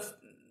full of,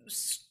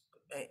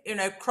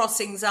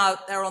 crossings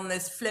out. They're on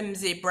this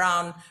flimsy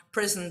brown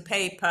prison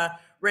paper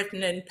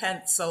written in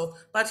pencil.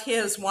 But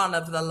here's one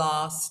of the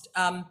last.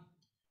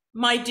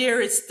 My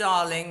dearest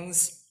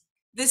darlings,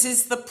 this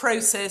is the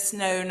process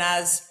known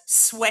as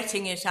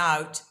sweating it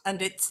out,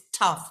 and it's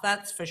tough,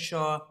 that's for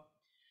sure.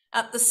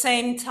 At the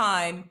same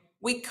time,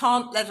 we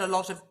can't let a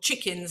lot of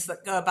chickens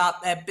that go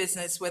about their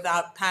business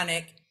without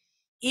panic.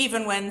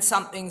 Even when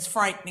something's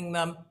frightening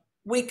them,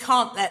 we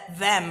can't let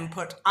them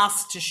put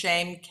us to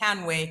shame,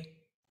 can we?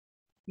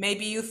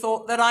 Maybe you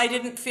thought that I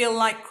didn't feel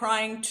like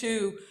crying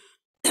too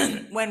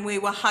when we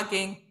were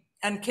hugging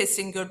and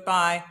kissing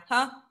goodbye,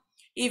 huh?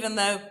 Even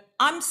though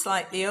I'm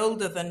slightly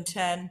older than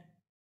 10.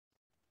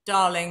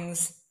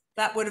 Darlings,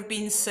 that would have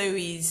been so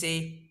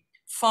easy,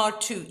 far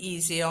too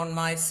easy on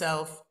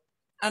myself.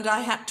 And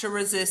I had to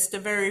resist a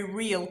very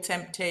real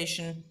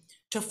temptation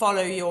to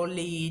follow your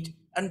lead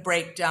and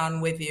break down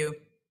with you.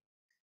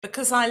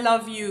 Because I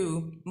love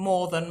you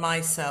more than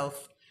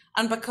myself,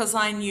 and because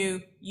I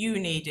knew you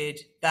needed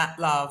that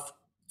love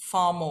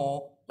far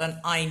more than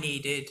I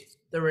needed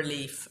the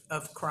relief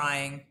of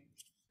crying.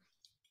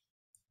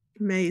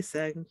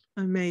 Amazing,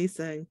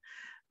 amazing.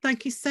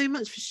 Thank you so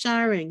much for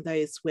sharing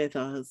those with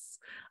us.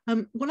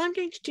 What I'm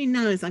going to do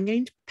now is I'm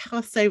going to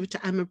pass over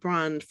to Emma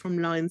Brand from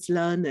Lyons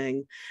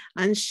Learning,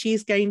 and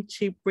she's going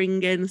to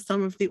bring in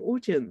some of the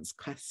audience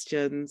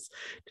questions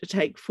to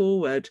take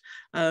forward.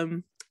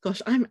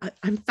 Gosh, I'm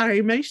very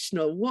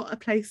emotional. What a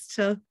place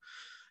to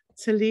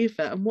leave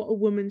it, and what a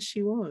woman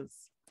she was.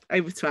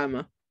 Over to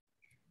Emma.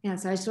 Yeah,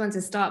 so I just want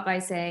to start by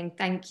saying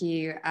thank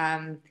you.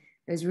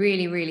 It was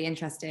really, really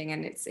interesting,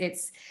 and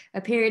it's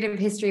a period of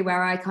history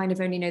where I kind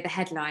of only know the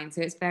headline,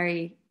 so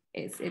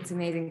it's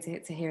amazing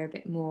to hear a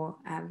bit more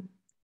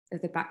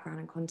of the background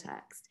and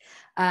context.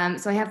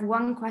 So I have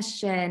one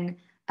question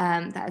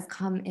that has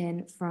come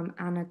in from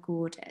Anna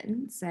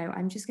Gordon. So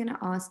I'm just going to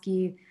ask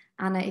you,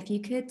 Anna, if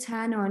you could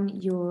turn on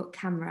your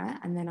camera,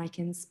 and then I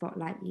can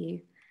spotlight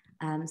you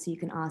so you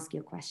can ask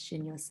your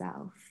question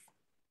yourself.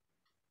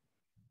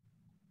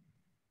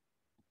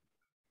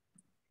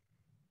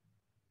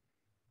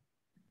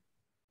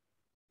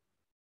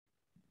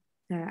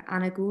 So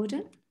Anna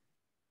Gordon.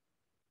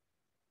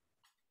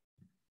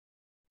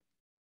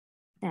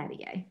 There we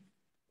go.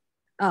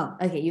 Oh,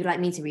 okay, you'd like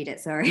me to read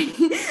it, sorry.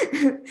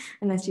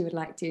 Unless you would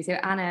like to. So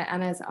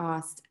Anna's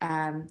asked,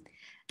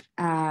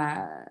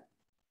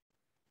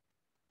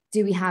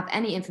 do we have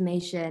any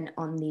information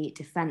on the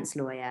defense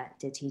lawyer?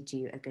 Did he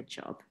do a good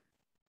job?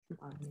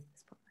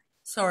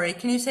 Sorry,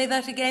 can you say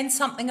that again?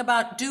 Something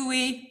about do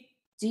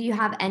you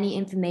have any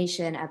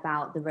information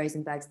about the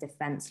Rosenberg's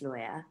defense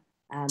lawyer?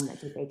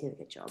 Did they do a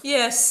good job?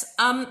 Yes,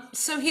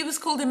 so he was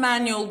called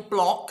Emmanuel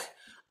Bloch,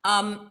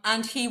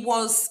 and he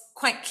was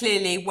quite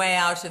clearly way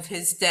out of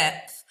his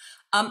depth.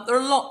 There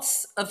are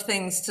lots of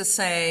things to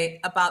say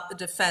about the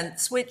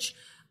defense, which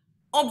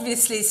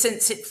obviously,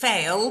 since it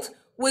failed,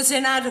 was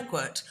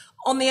inadequate.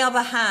 On the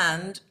other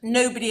hand,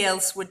 nobody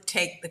else would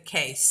take the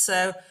case.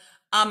 So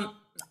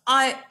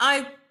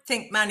I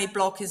think Manny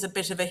Bloch is a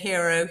bit of a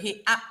hero.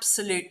 He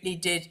absolutely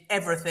did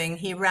everything.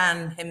 He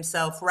ran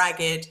himself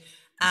ragged,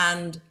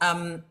 and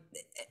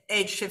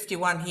age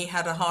 51, he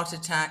had a heart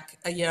attack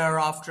a year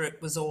after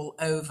it was all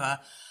over.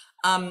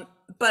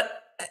 But,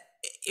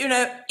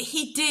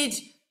 he did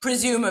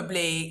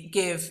presumably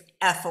give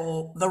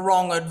Ethel the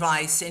wrong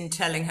advice in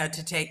telling her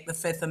to take the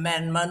Fifth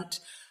Amendment.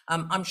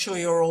 I'm sure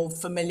you're all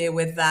familiar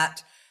with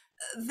that.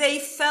 They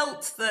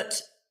felt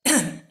that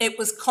it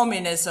was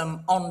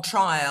communism on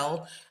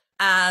trial,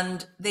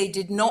 and they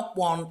did not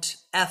want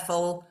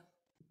Ethel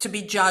to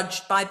be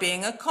judged by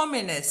being a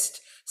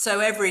communist. So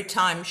every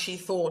time she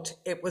thought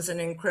it was an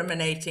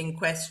incriminating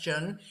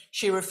question,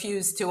 she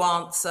refused to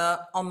answer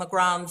on the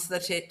grounds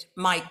that it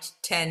might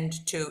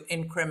tend to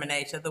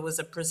incriminate her. There was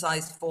a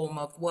precise form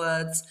of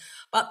words,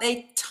 but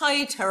they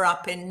tied her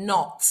up in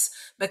knots,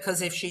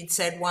 because if she'd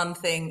said one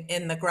thing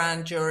in the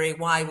grand jury,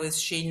 why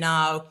was she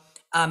now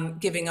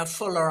giving a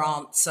fuller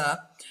answer?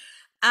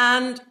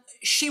 And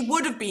she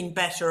would have been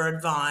better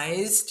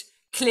advised,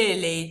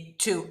 clearly,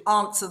 to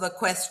answer the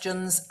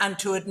questions and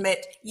to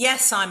admit,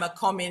 yes, I'm a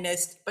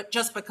communist, but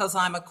just because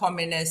I'm a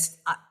communist,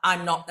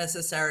 I'm not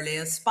necessarily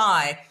a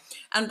spy.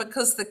 And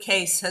because the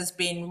case has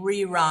been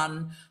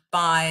rerun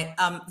by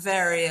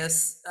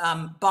various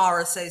bar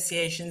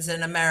associations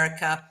in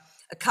America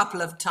a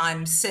couple of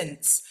times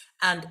since,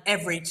 and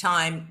every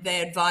time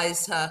they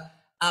advise her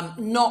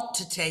not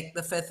to take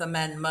the Fifth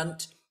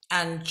Amendment,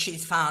 and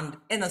she's found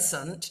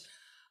innocent,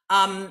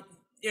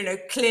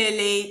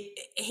 clearly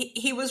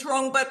he was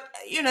wrong, but,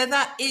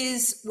 that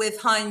is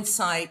with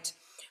hindsight.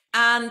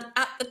 And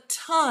at the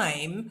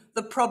time,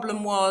 the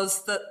problem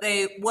was that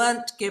they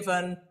weren't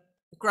given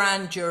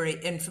grand jury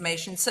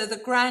information. So the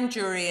grand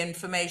jury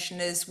information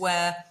is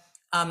where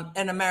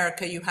in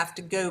America you have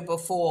to go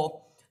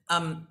before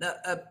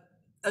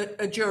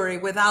a jury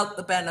without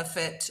the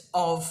benefit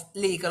of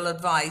legal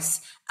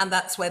advice, and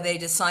that's where they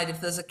decide if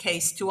there's a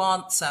case to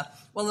answer.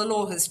 Well, the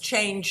law has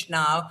changed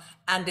now,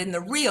 and in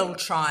the real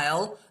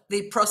trial,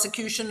 the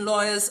prosecution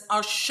lawyers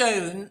are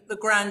shown the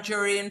grand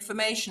jury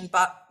information,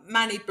 but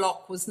Manny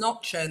Block was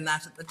not shown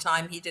that at the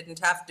time. He didn't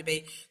have to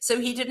be. So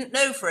he didn't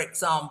know, for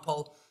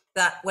example,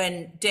 that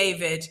when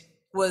David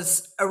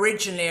was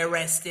originally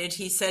arrested,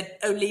 he said,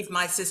 oh, leave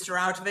my sister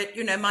out of it.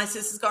 You know, my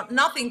sister's got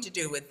nothing to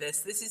do with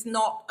this. This is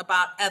not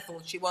about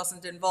Ethel. She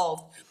wasn't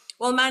involved.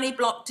 Well, Manny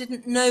Block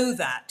didn't know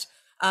that.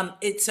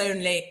 It's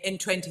only in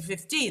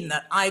 2015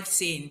 that I've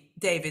seen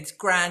David's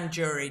grand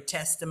jury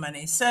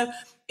testimony. So,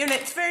 you know,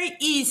 it's very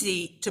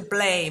easy to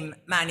blame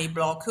Manny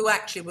Block, who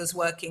actually was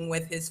working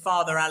with his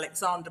father,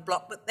 Alexander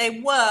Block, but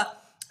they were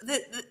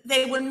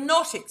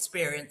not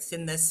experienced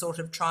in this sort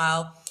of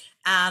trial,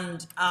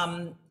 and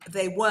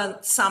they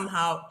weren't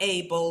somehow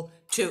able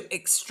to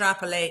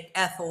extrapolate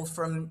Ethel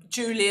from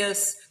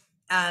Julius,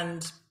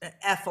 and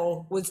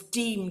Ethel was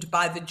deemed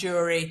by the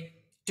jury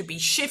to be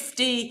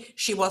shifty.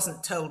 She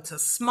wasn't told to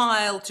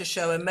smile, to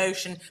show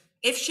emotion.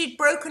 If she'd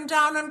broken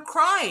down and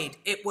cried,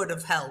 it would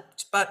have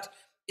helped. But,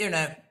 you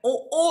know,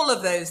 all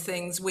of those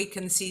things we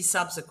can see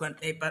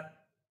subsequently, but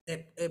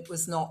it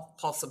was not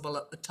possible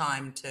at the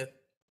time to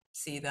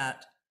see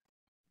that.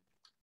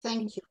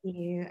 Thank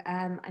you.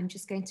 I'm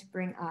just going to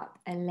bring up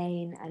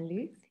Elaine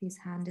Aloof, whose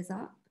hand is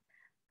up.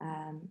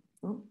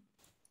 You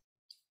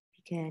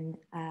can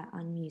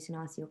unmute and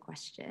ask your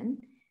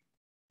question.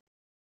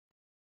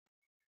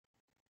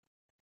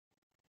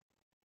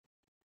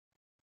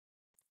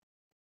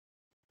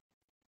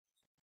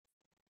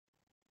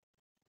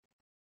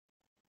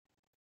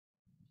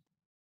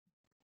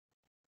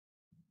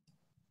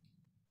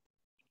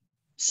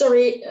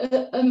 Sorry,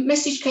 a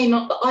message came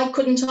up, but I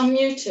couldn't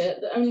unmute it,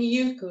 that only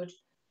you could.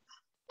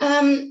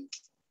 Can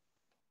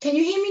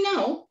you hear me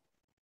now?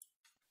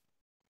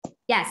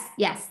 Yes,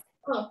 yes.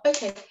 Oh,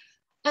 okay.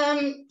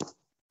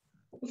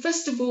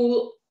 First of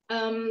all,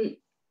 I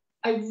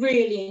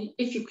really,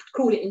 if you could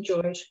call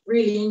it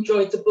really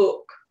enjoyed the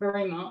book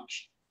very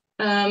much.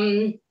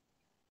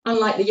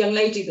 Unlike the young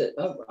lady that,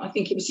 I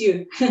think it was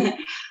you,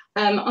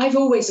 I've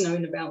always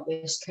known about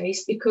this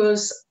case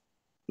because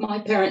my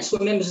parents were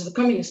members of the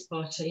Communist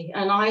Party,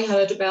 and I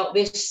heard about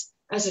this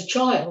as a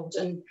child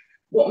and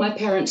what my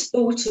parents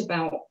thought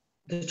about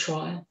the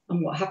trial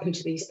and what happened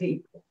to these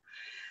people.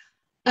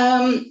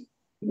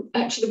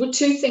 Actually, there were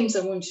two things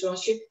I wanted to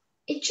ask you.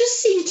 It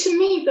just seemed to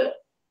me that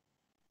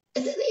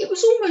it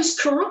was almost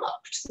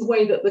corrupt, the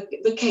way that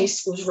the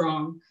case was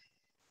run.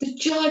 The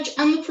judge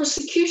and the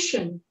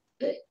prosecution,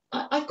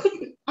 I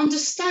couldn't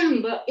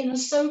understand that in a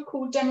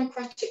so-called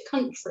democratic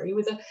country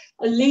with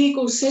a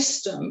legal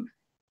system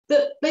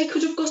that they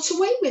could have got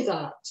away with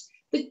that.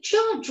 The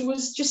judge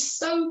was just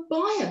so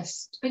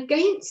biased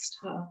against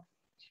her.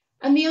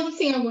 And the other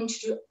thing I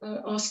wanted to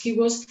ask you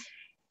was,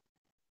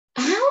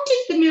 how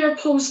did the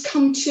Mirapols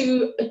come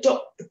to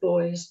adopt the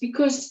boys?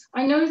 Because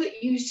I know that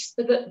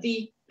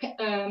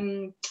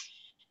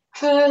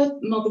her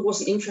mother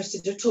wasn't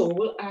interested at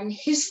all, and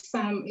his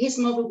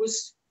mother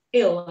was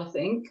ill, I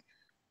think.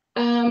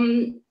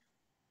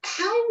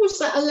 How was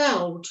that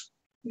allowed?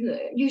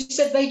 You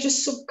said they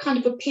just sort of kind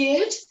of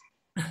appeared.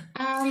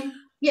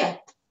 Yeah.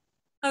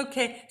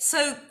 Okay,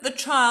 so the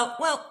trial,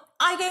 well,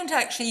 I don't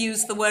actually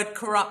use the word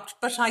corrupt,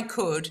 but I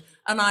could,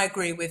 and I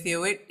agree with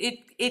you.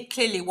 It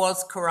clearly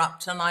was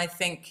corrupt, and I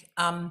think,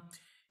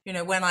 you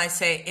know, when I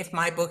say if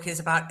my book is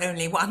about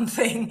only one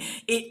thing,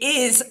 it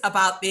is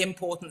about the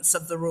importance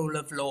of the rule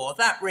of law.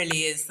 That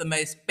really is the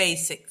most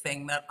basic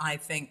thing that I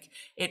think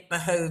it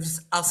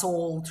behoves us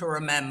all to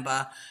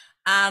remember.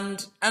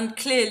 And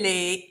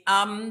clearly,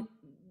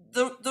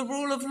 the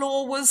rule of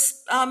law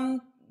was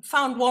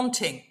found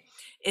wanting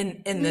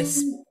in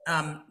this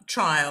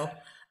trial,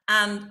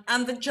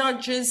 and the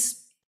judge is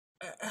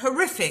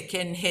horrific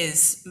in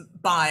his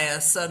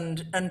bias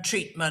and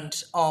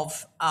treatment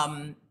of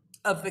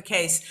the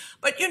case.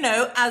 But, you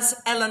know, as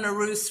Eleanor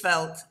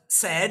Roosevelt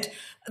said,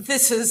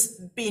 this has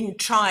been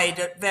tried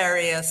at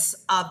various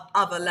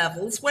other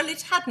levels. Well,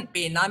 it hadn't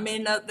been. I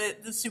mean,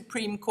 the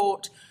Supreme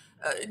Court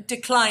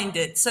declined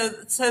it. So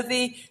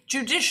the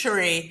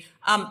judiciary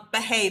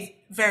behaved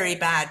very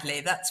badly.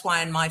 That's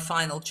why in my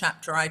final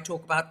chapter I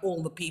talk about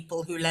all the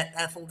people who let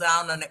Ethel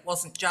down, and it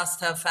wasn't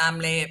just her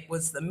family, it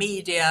was the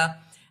media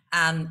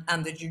and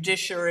the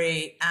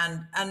judiciary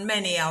and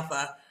many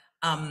other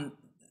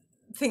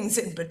things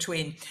in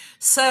between.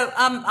 So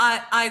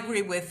I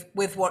agree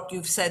with what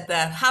you've said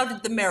there. How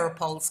did the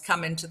Mirapols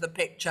come into the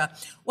picture?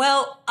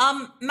 Well,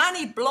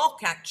 Manny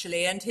Block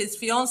actually and his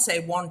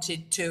fiancée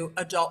wanted to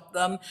adopt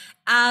them,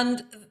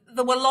 and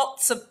there were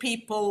lots of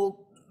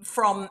people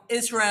from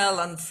Israel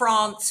and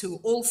France who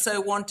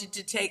also wanted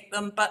to take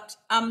them, but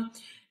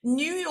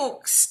New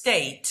York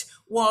State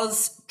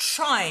was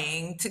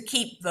trying to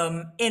keep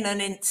them in an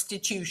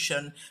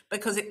institution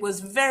because it was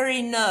very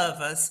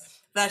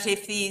nervous that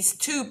if these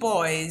two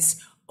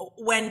boys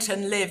went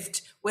and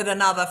lived with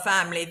another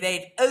family,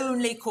 they'd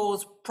only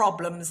cause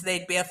problems.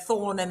 They'd be a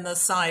thorn in the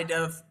side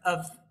of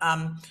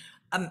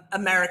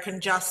American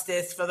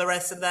justice for the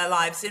rest of their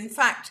lives. In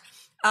fact,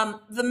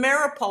 the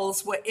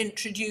Mirapols were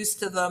introduced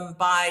to them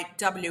by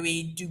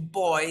W.E. Du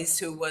Bois,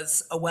 who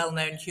was a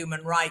well-known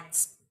human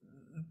rights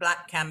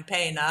black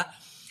campaigner,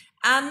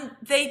 and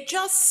they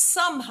just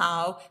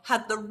somehow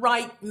had the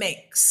right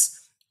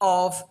mix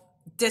of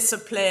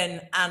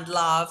discipline and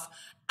love,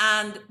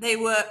 and they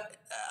were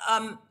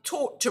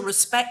taught to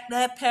respect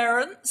their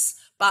parents,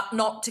 but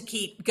not to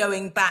keep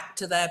going back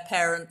to their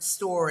parents'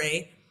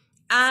 story.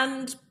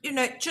 And, you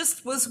know, it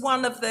just was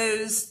one of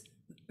those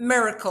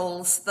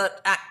miracles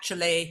that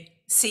actually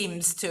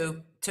seems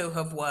to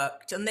have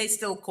worked. And they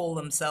still call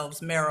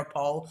themselves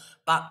Mirapol,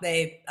 but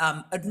they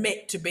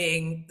admit to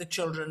being the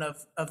children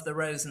of the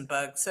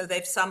Rosenberg. So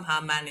they've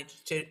somehow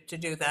managed to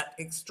do that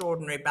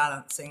extraordinary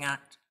balancing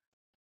act.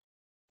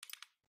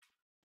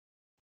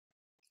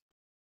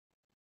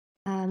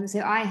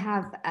 So I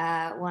have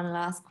one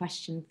last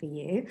question for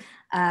you,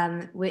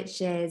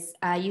 which is,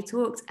 you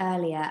talked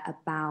earlier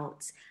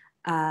about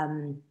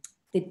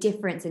the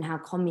difference in how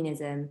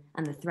communism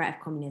and the threat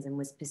of communism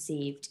was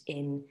perceived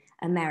in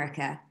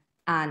America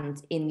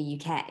and in the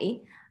UK.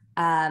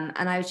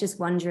 And I was just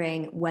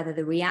wondering whether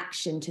the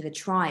reaction to the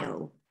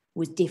trial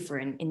was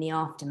different in the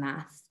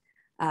aftermath.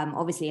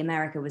 Obviously,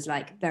 America was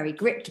like very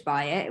gripped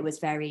by it. It was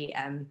very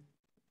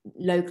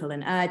local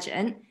and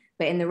urgent.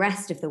 But in the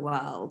rest of the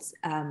world,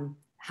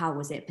 how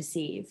was it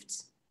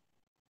perceived?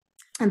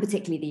 And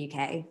particularly the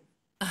UK.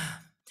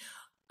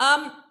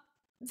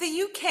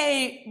 The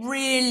UK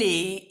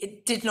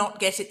really did not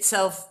get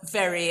itself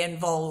very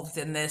involved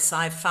in this.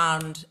 I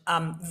found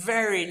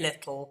very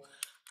little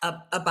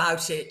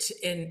about it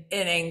in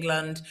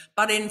England.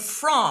 But in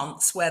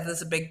France, where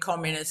there's a big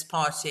communist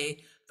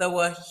party, there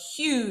were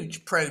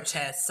huge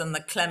protests and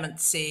the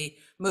clemency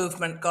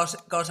movement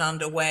got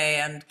underway.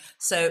 And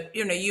so,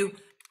 you know, you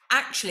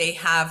actually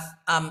have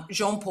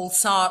Jean-Paul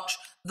Sartre,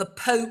 the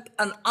Pope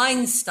and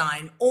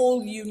Einstein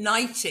all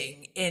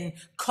uniting in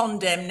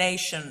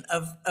condemnation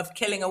of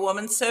killing a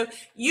woman. So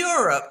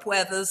Europe,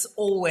 where there's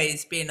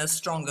always been a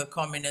stronger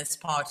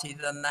communist party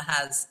than there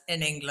has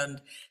in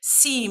England,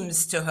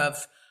 seems to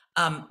have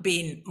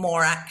been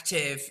more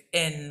active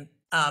in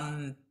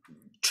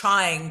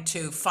trying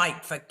to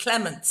fight for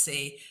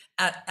clemency,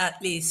 at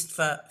least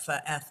for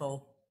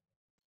Ethel.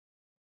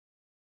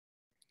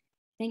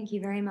 Thank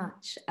you very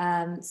much.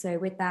 So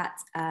with that,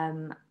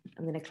 I'm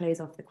going to close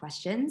off the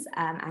questions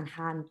and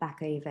hand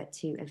back over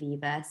to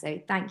Aviva. So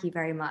thank you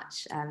very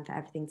much for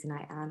everything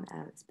tonight, Anne.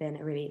 It's been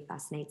a really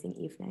fascinating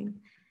evening.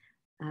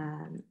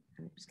 I'm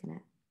just going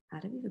to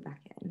add Aviva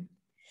back in.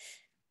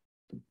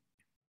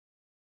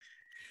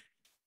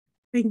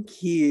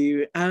 Thank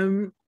you.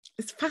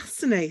 It's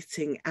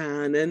fascinating,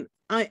 Anne. And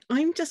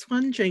I'm just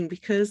wondering,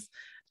 because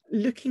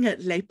looking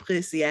at Les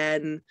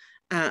Parisiennes,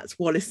 at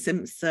Wallace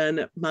Simpson,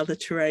 at Mother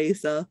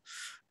Teresa,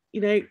 you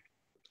know,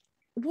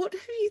 what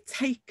have you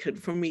taken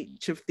from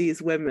each of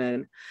these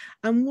women?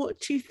 And what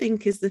do you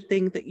think is the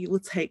thing that you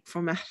will take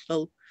from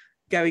Ethel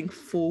going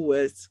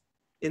forward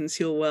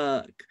into your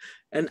work?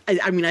 And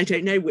I mean, I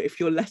don't know if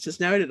you'll let us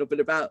know a little bit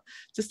about,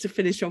 just to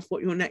finish off,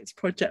 what your next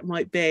project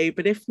might be,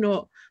 but if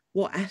not,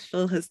 what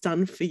Ethel has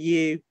done for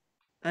you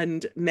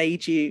and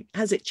made you,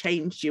 has it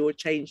changed you or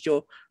changed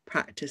your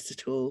practice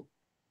at all,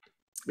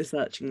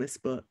 researching this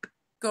book?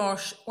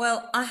 Gosh,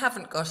 well, I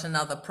haven't got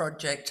another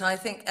project. I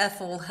think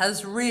Ethel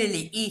has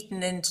really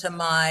eaten into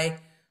my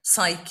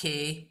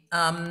psyche.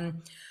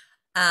 And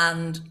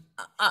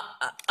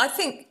I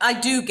think I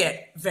do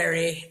get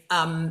very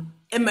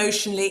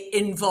emotionally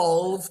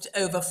involved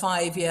over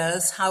 5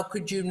 years. How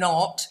could you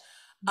not?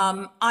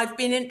 I've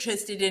been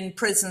interested in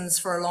prisons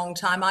for a long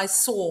time. I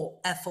saw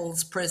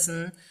Ethel's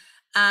prison,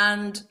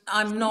 and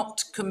I'm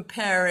not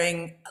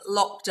comparing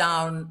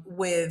lockdown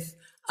with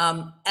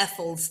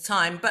Ethel's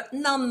time, but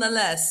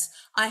nonetheless,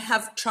 I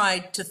have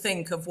tried to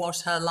think of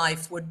what her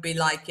life would be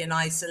like in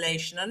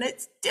isolation, and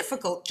it's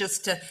difficult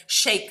just to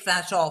shake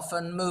that off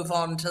and move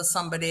on to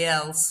somebody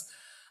else.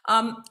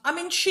 I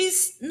mean,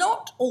 she's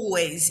not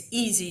always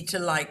easy to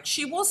like.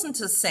 She wasn't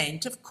a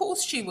saint. Of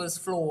course she was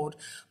flawed,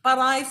 but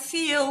I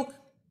feel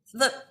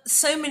that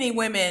so many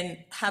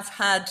women have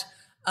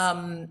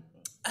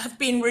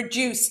been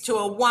reduced to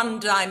a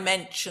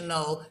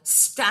one-dimensional,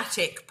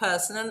 static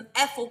person, and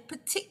Ethel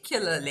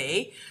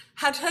particularly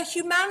had her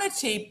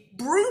humanity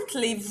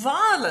brutally,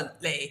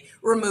 violently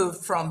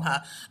removed from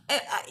her.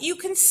 You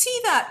can see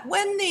that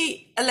when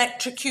the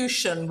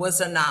electrocution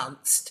was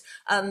announced,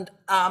 and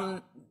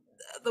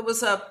there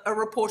was a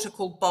reporter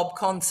called Bob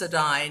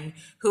Considine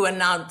who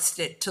announced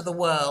it to the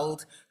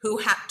world, who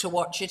had to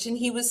watch it, and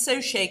he was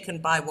so shaken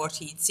by what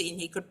he'd seen,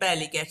 he could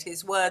barely get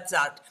his words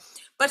out.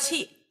 But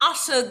he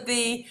uttered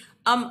the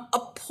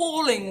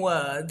appalling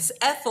words.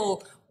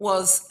 Ethel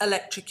was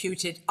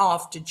electrocuted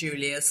after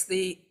Julius.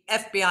 The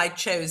FBI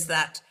chose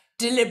that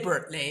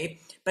deliberately,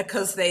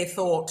 because they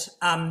thought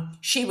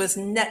she was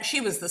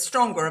the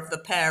stronger of the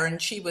pair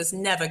and she was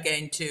never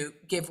going to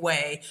give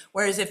way.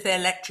 Whereas if they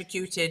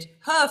electrocuted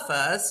her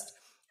first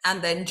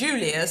and then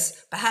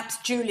Julius, perhaps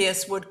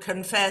Julius would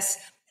confess,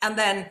 and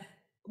then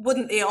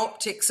wouldn't the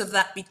optics of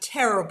that be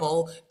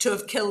terrible, to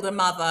have killed a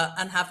mother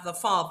and have the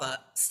father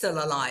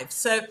still alive?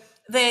 So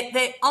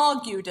they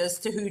argued as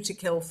to who to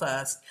kill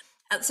first.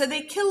 And so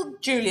they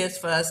killed Julius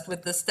first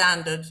with the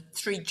standard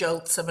 3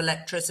 jolts of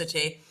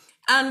electricity.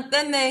 And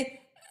then they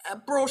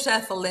brought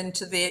Ethel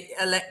into the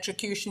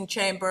electrocution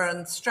chamber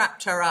and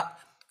strapped her up.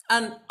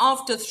 And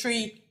after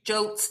 3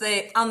 jolts,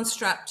 they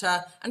unstrapped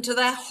her. And to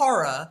their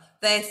horror,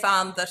 they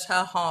found that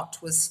her heart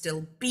was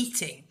still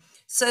beating.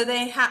 So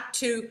they had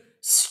to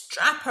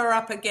strap her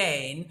up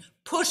again,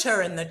 put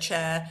her in the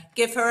chair,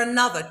 give her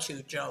another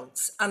 2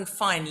 jolts, and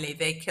finally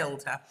they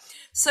killed her.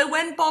 So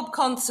when Bob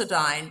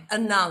Considine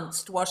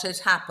announced what had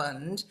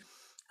happened,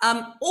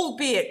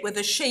 albeit with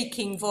a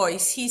shaking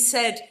voice,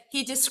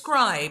 he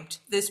described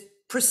this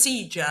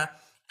procedure,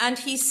 and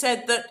he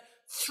said that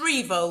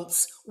 3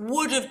 volts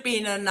would have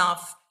been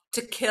enough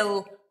to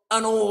kill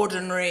an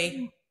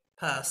ordinary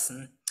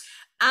person.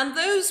 And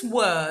those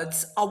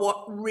words are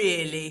what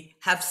really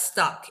have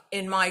stuck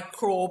in my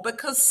craw,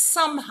 because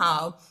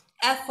somehow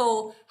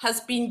Ethel has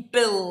been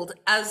billed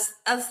as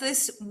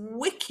this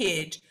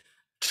wicked,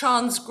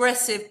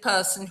 transgressive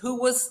person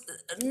who was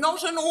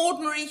not an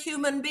ordinary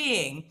human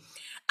being.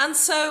 And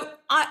so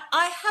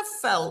I have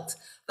felt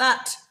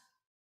that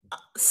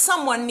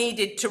someone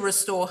needed to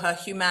restore her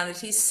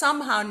humanity,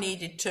 somehow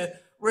needed to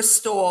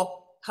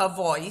restore her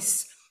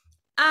voice.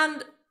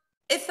 And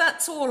if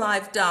that's all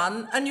I've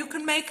done, and you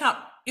can make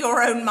up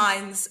your own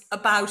minds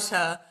about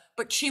her,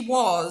 but she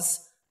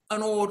was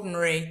an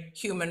ordinary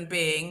human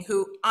being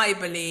who, I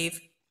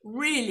believe,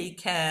 really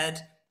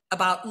cared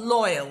about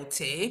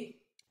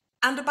loyalty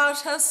and about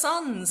her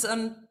sons.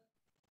 And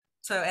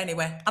so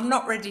anyway, I'm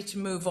not ready to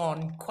move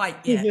on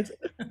quite yet.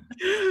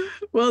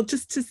 Well,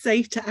 just to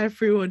say to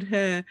everyone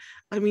here,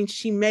 I mean,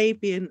 she may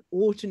be an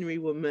ordinary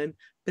woman,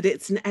 but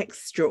it's an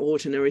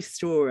extraordinary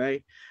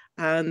story.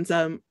 And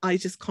I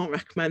just can't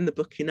recommend the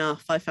book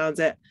enough. I found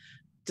it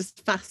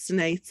just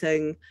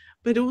fascinating,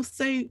 but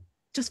also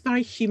just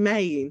very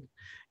humane.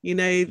 You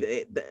know,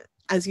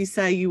 as you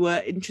say, you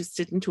were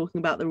interested in talking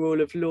about the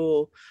rule of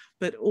law,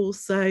 but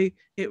also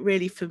it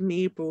really, for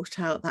me, brought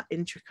out that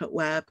intricate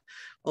web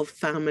of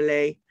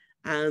family.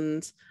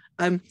 And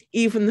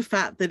even the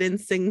fact that in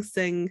Sing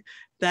Sing,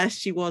 there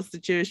she was, the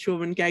Jewish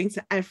woman, going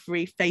to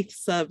every faith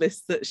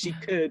service that she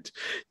could,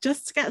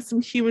 just to get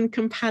some human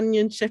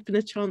companionship and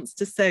a chance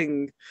to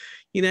sing.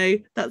 You know,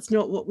 that's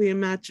not what we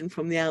imagine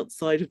from the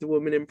outside of the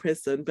woman in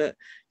prison, but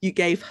you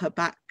gave her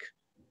back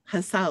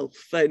herself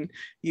and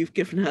you've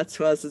given her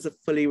to us as a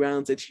fully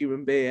rounded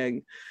human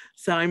being.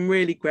 So I'm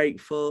really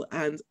grateful,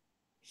 and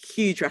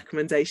huge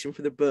recommendation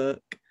for the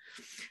book.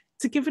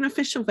 To give an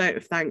official vote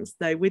of thanks,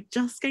 though, we're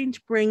just going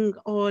to bring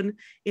on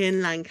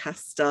Ian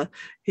Lancaster,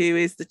 who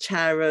is the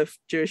chair of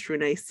Jewish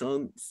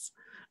Renaissance.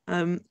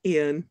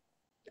 Ian,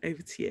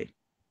 over to you.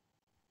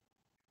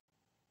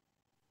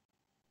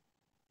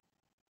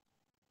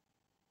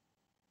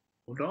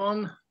 Hold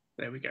on.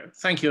 There we go.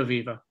 Thank you,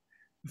 Aviva.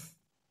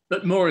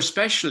 But more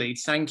especially,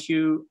 thank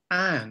you,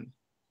 Anne.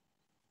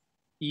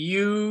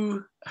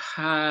 You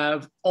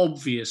have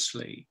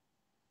obviously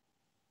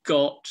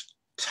got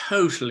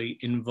totally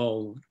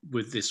involved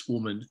with this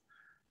woman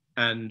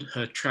and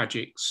her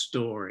tragic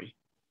story.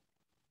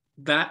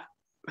 That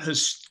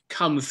has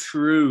come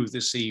through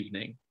this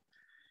evening.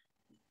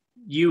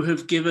 You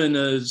have given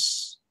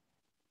us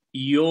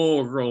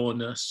your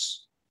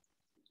rawness,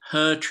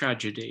 her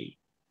tragedy,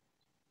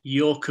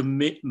 your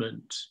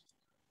commitment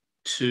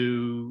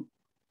to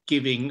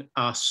giving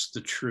us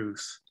the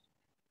truth.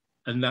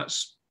 And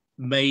that's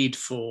made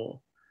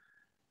for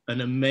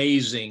an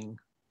amazing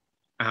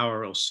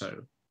hour or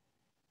so.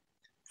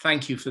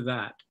 Thank you for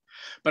that.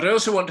 But I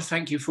also want to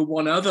thank you for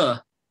one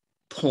other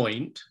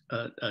point,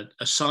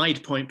 a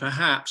side point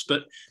perhaps,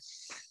 but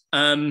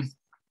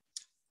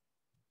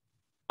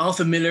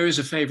Arthur Miller is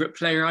a favorite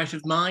playwright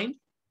of mine.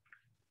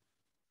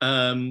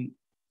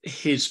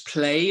 His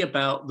play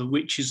about the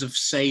witches of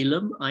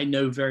Salem, I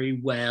know very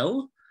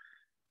well.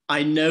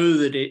 I know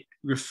that it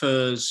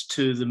refers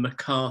to the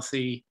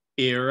McCarthy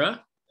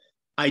era.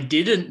 I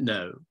didn't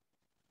know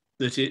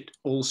that it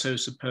also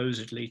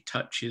supposedly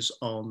touches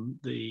on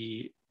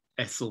the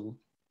Ethel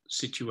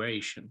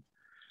situation.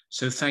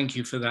 So thank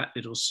you for that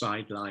little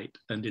sidelight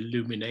and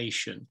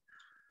illumination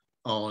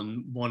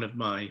on one of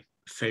my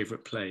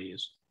favorite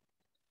plays.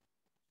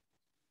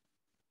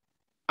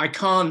 I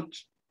can't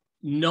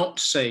not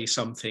say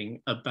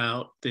something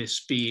about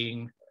this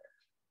being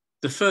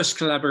the first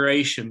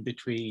collaboration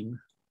between,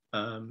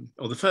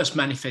 or the first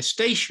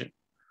manifestation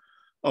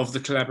of the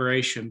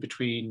collaboration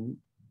between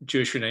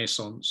Jewish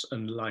Renaissance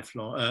and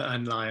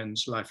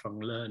Lyons Lifelong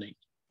Learning.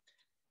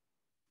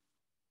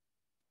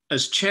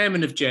 As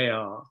chairman of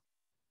JR,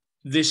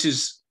 this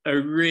is a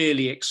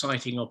really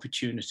exciting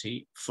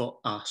opportunity for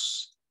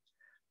us.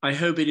 I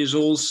hope it is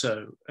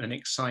also an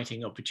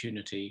exciting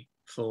opportunity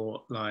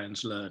for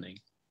Lyons Learning.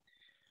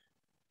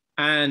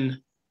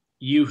 Anne,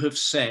 you have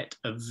set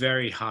a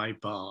very high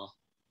bar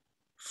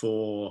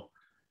for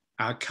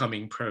our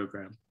coming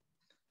programme.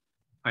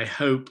 I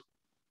hope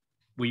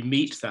we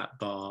meet that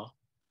bar.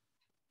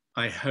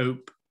 I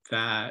hope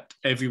that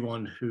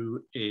everyone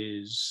who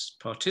is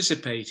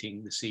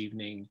participating this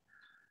evening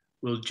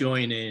will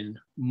join in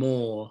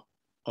more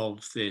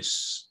of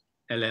this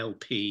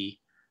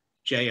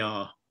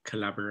LLP-JR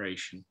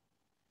collaboration.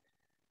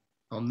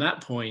 On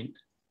that point,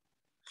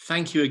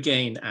 thank you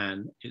again,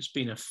 Anne. It's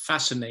been a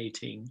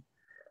fascinating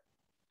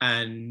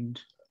and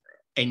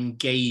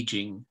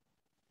engaging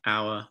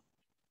hour,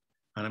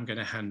 and I'm going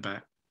to hand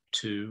back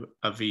to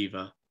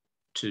Aviva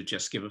to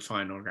just give a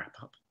final wrap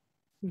up.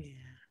 Yeah.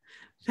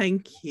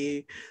 Thank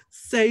you.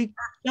 So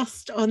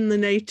just on the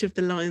note of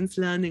the Lyons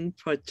Learning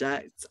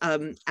Project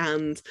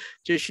and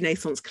Jewish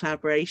Renaissance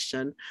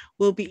collaboration,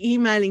 we'll be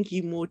emailing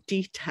you more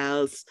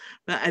details,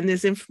 and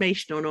there's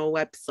information on our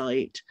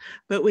website,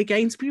 but we're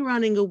going to be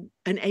running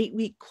an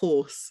 8-week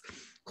course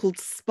called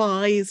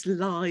Spies,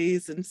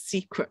 Lies and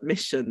Secret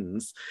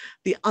Missions,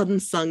 the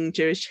Unsung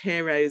Jewish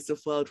Heroes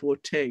of World War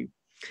II.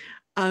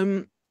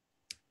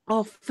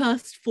 Our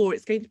first 4,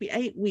 it's going to be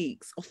 8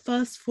 weeks. Our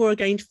first 4 are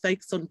going to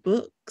focus on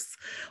books,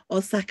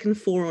 our second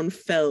 4 on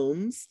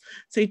films.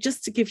 So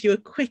just to give you a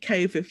quick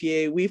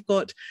overview, we've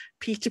got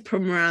Peter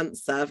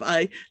Pomerantsev.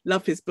 I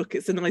love his book.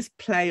 It's a nice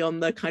play on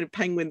the kind of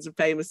Penguins and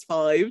Famous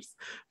Fives,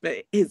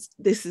 but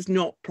this is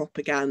not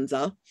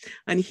propaganda.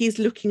 And he's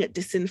looking at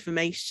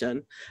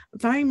disinformation,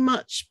 very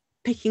much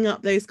picking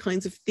up those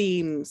kinds of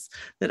themes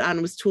that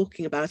Anne was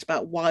talking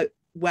about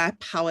where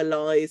power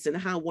lies and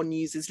how one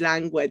uses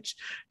language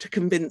to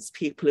convince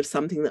people of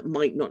something that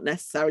might not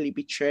necessarily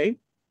be true.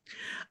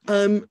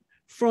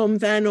 From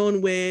then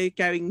on, we're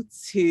going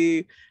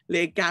to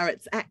Leah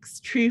Garrett's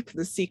X-Troop and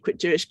the Secret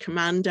Jewish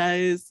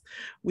Commandos.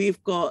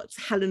 We've got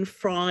Helen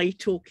Fry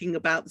talking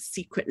about the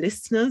secret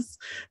listeners.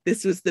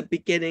 This was the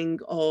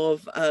beginning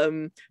of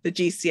the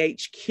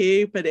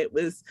GCHQ, but it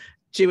was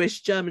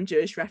German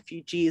Jewish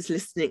refugees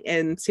listening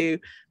in to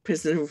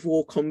prisoner of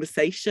war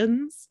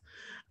conversations.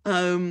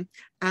 And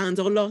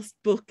our last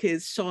book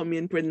is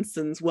Charmian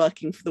Brinson's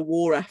Working for the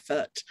War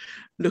Effort,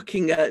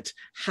 looking at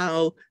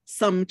how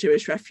some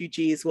Jewish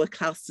refugees were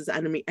classed as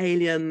enemy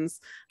aliens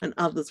and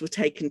others were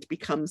taken to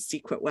become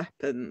secret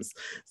weapons.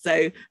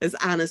 So as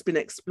Anna's been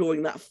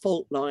exploring that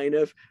fault line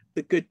of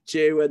the good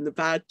Jew and the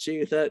bad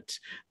Jew that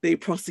the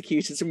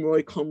prosecutors in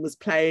Roycon was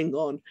playing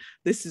on,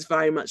 this is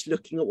very much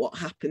looking at what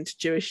happened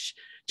to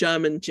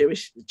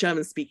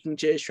German-speaking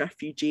Jewish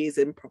refugees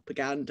in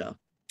propaganda.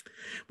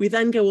 We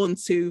then go on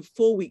to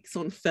 4 weeks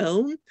on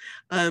film.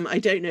 I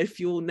don't know if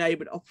you all know,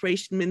 but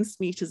Operation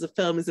Mincemeat as a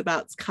film is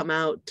about to come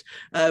out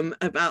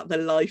about the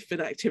life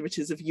and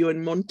activities of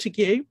Ewan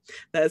Montague.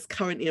 There's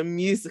currently a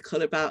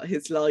musical about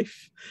his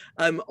life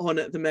on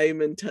at the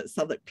moment at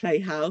Southwark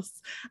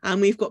Playhouse.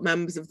 And we've got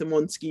members of the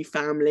Montague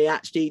family.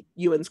 Actually,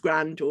 Ewan's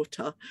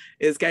granddaughter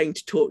is going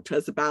to talk to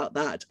us about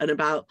that and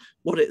about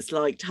what it's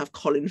like to have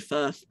Colin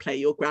Firth play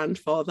your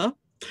grandfather.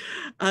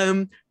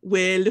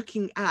 We're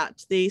looking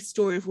at the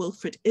story of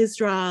Wilfred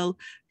Israel,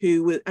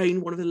 who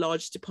owned one of the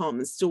largest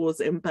department stores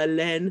in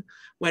Berlin,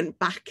 went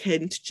back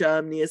into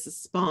Germany as a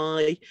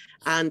spy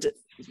and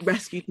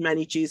rescued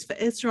many Jews for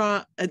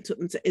Israel and took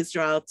them to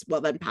Israel,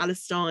 then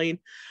Palestine.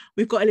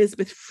 We've got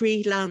Elizabeth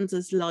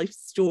Friedlander's life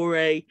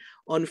story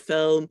on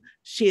film.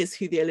 She is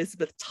who the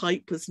Elizabeth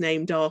type was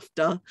named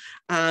after.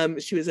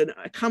 She was an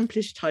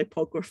accomplished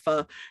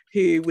typographer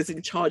who was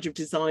in charge of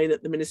design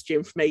at the Ministry of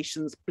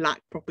Information's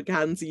Black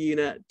Propaganda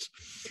Unit.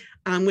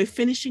 And we're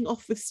finishing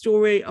off with the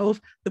story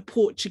of the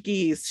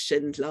Portuguese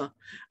Schindler,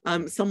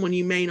 someone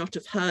you may not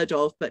have heard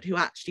of, but who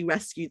actually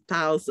rescued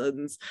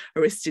thousands,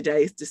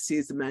 Aristides de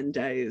Sousa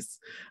Mendes.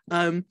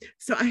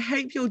 So I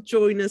hope you'll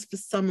join us for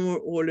some or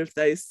all of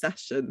those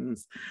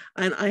sessions.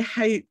 And I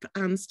hope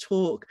Anne's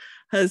talk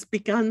has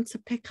begun to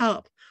pick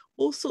up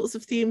all sorts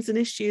of themes and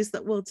issues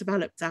that will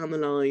develop down the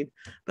line.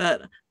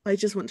 But I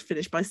just want to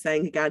finish by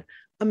saying again,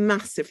 a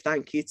massive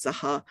thank you to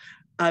her.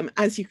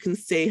 As you can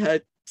see, her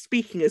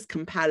speaking is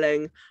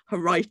compelling, her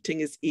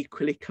writing is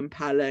equally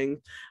compelling,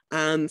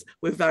 and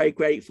we're very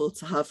grateful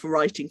to her for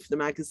writing for the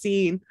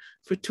magazine,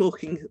 for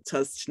talking to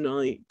us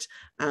tonight,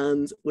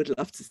 and would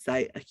love to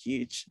say a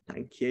huge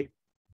thank you.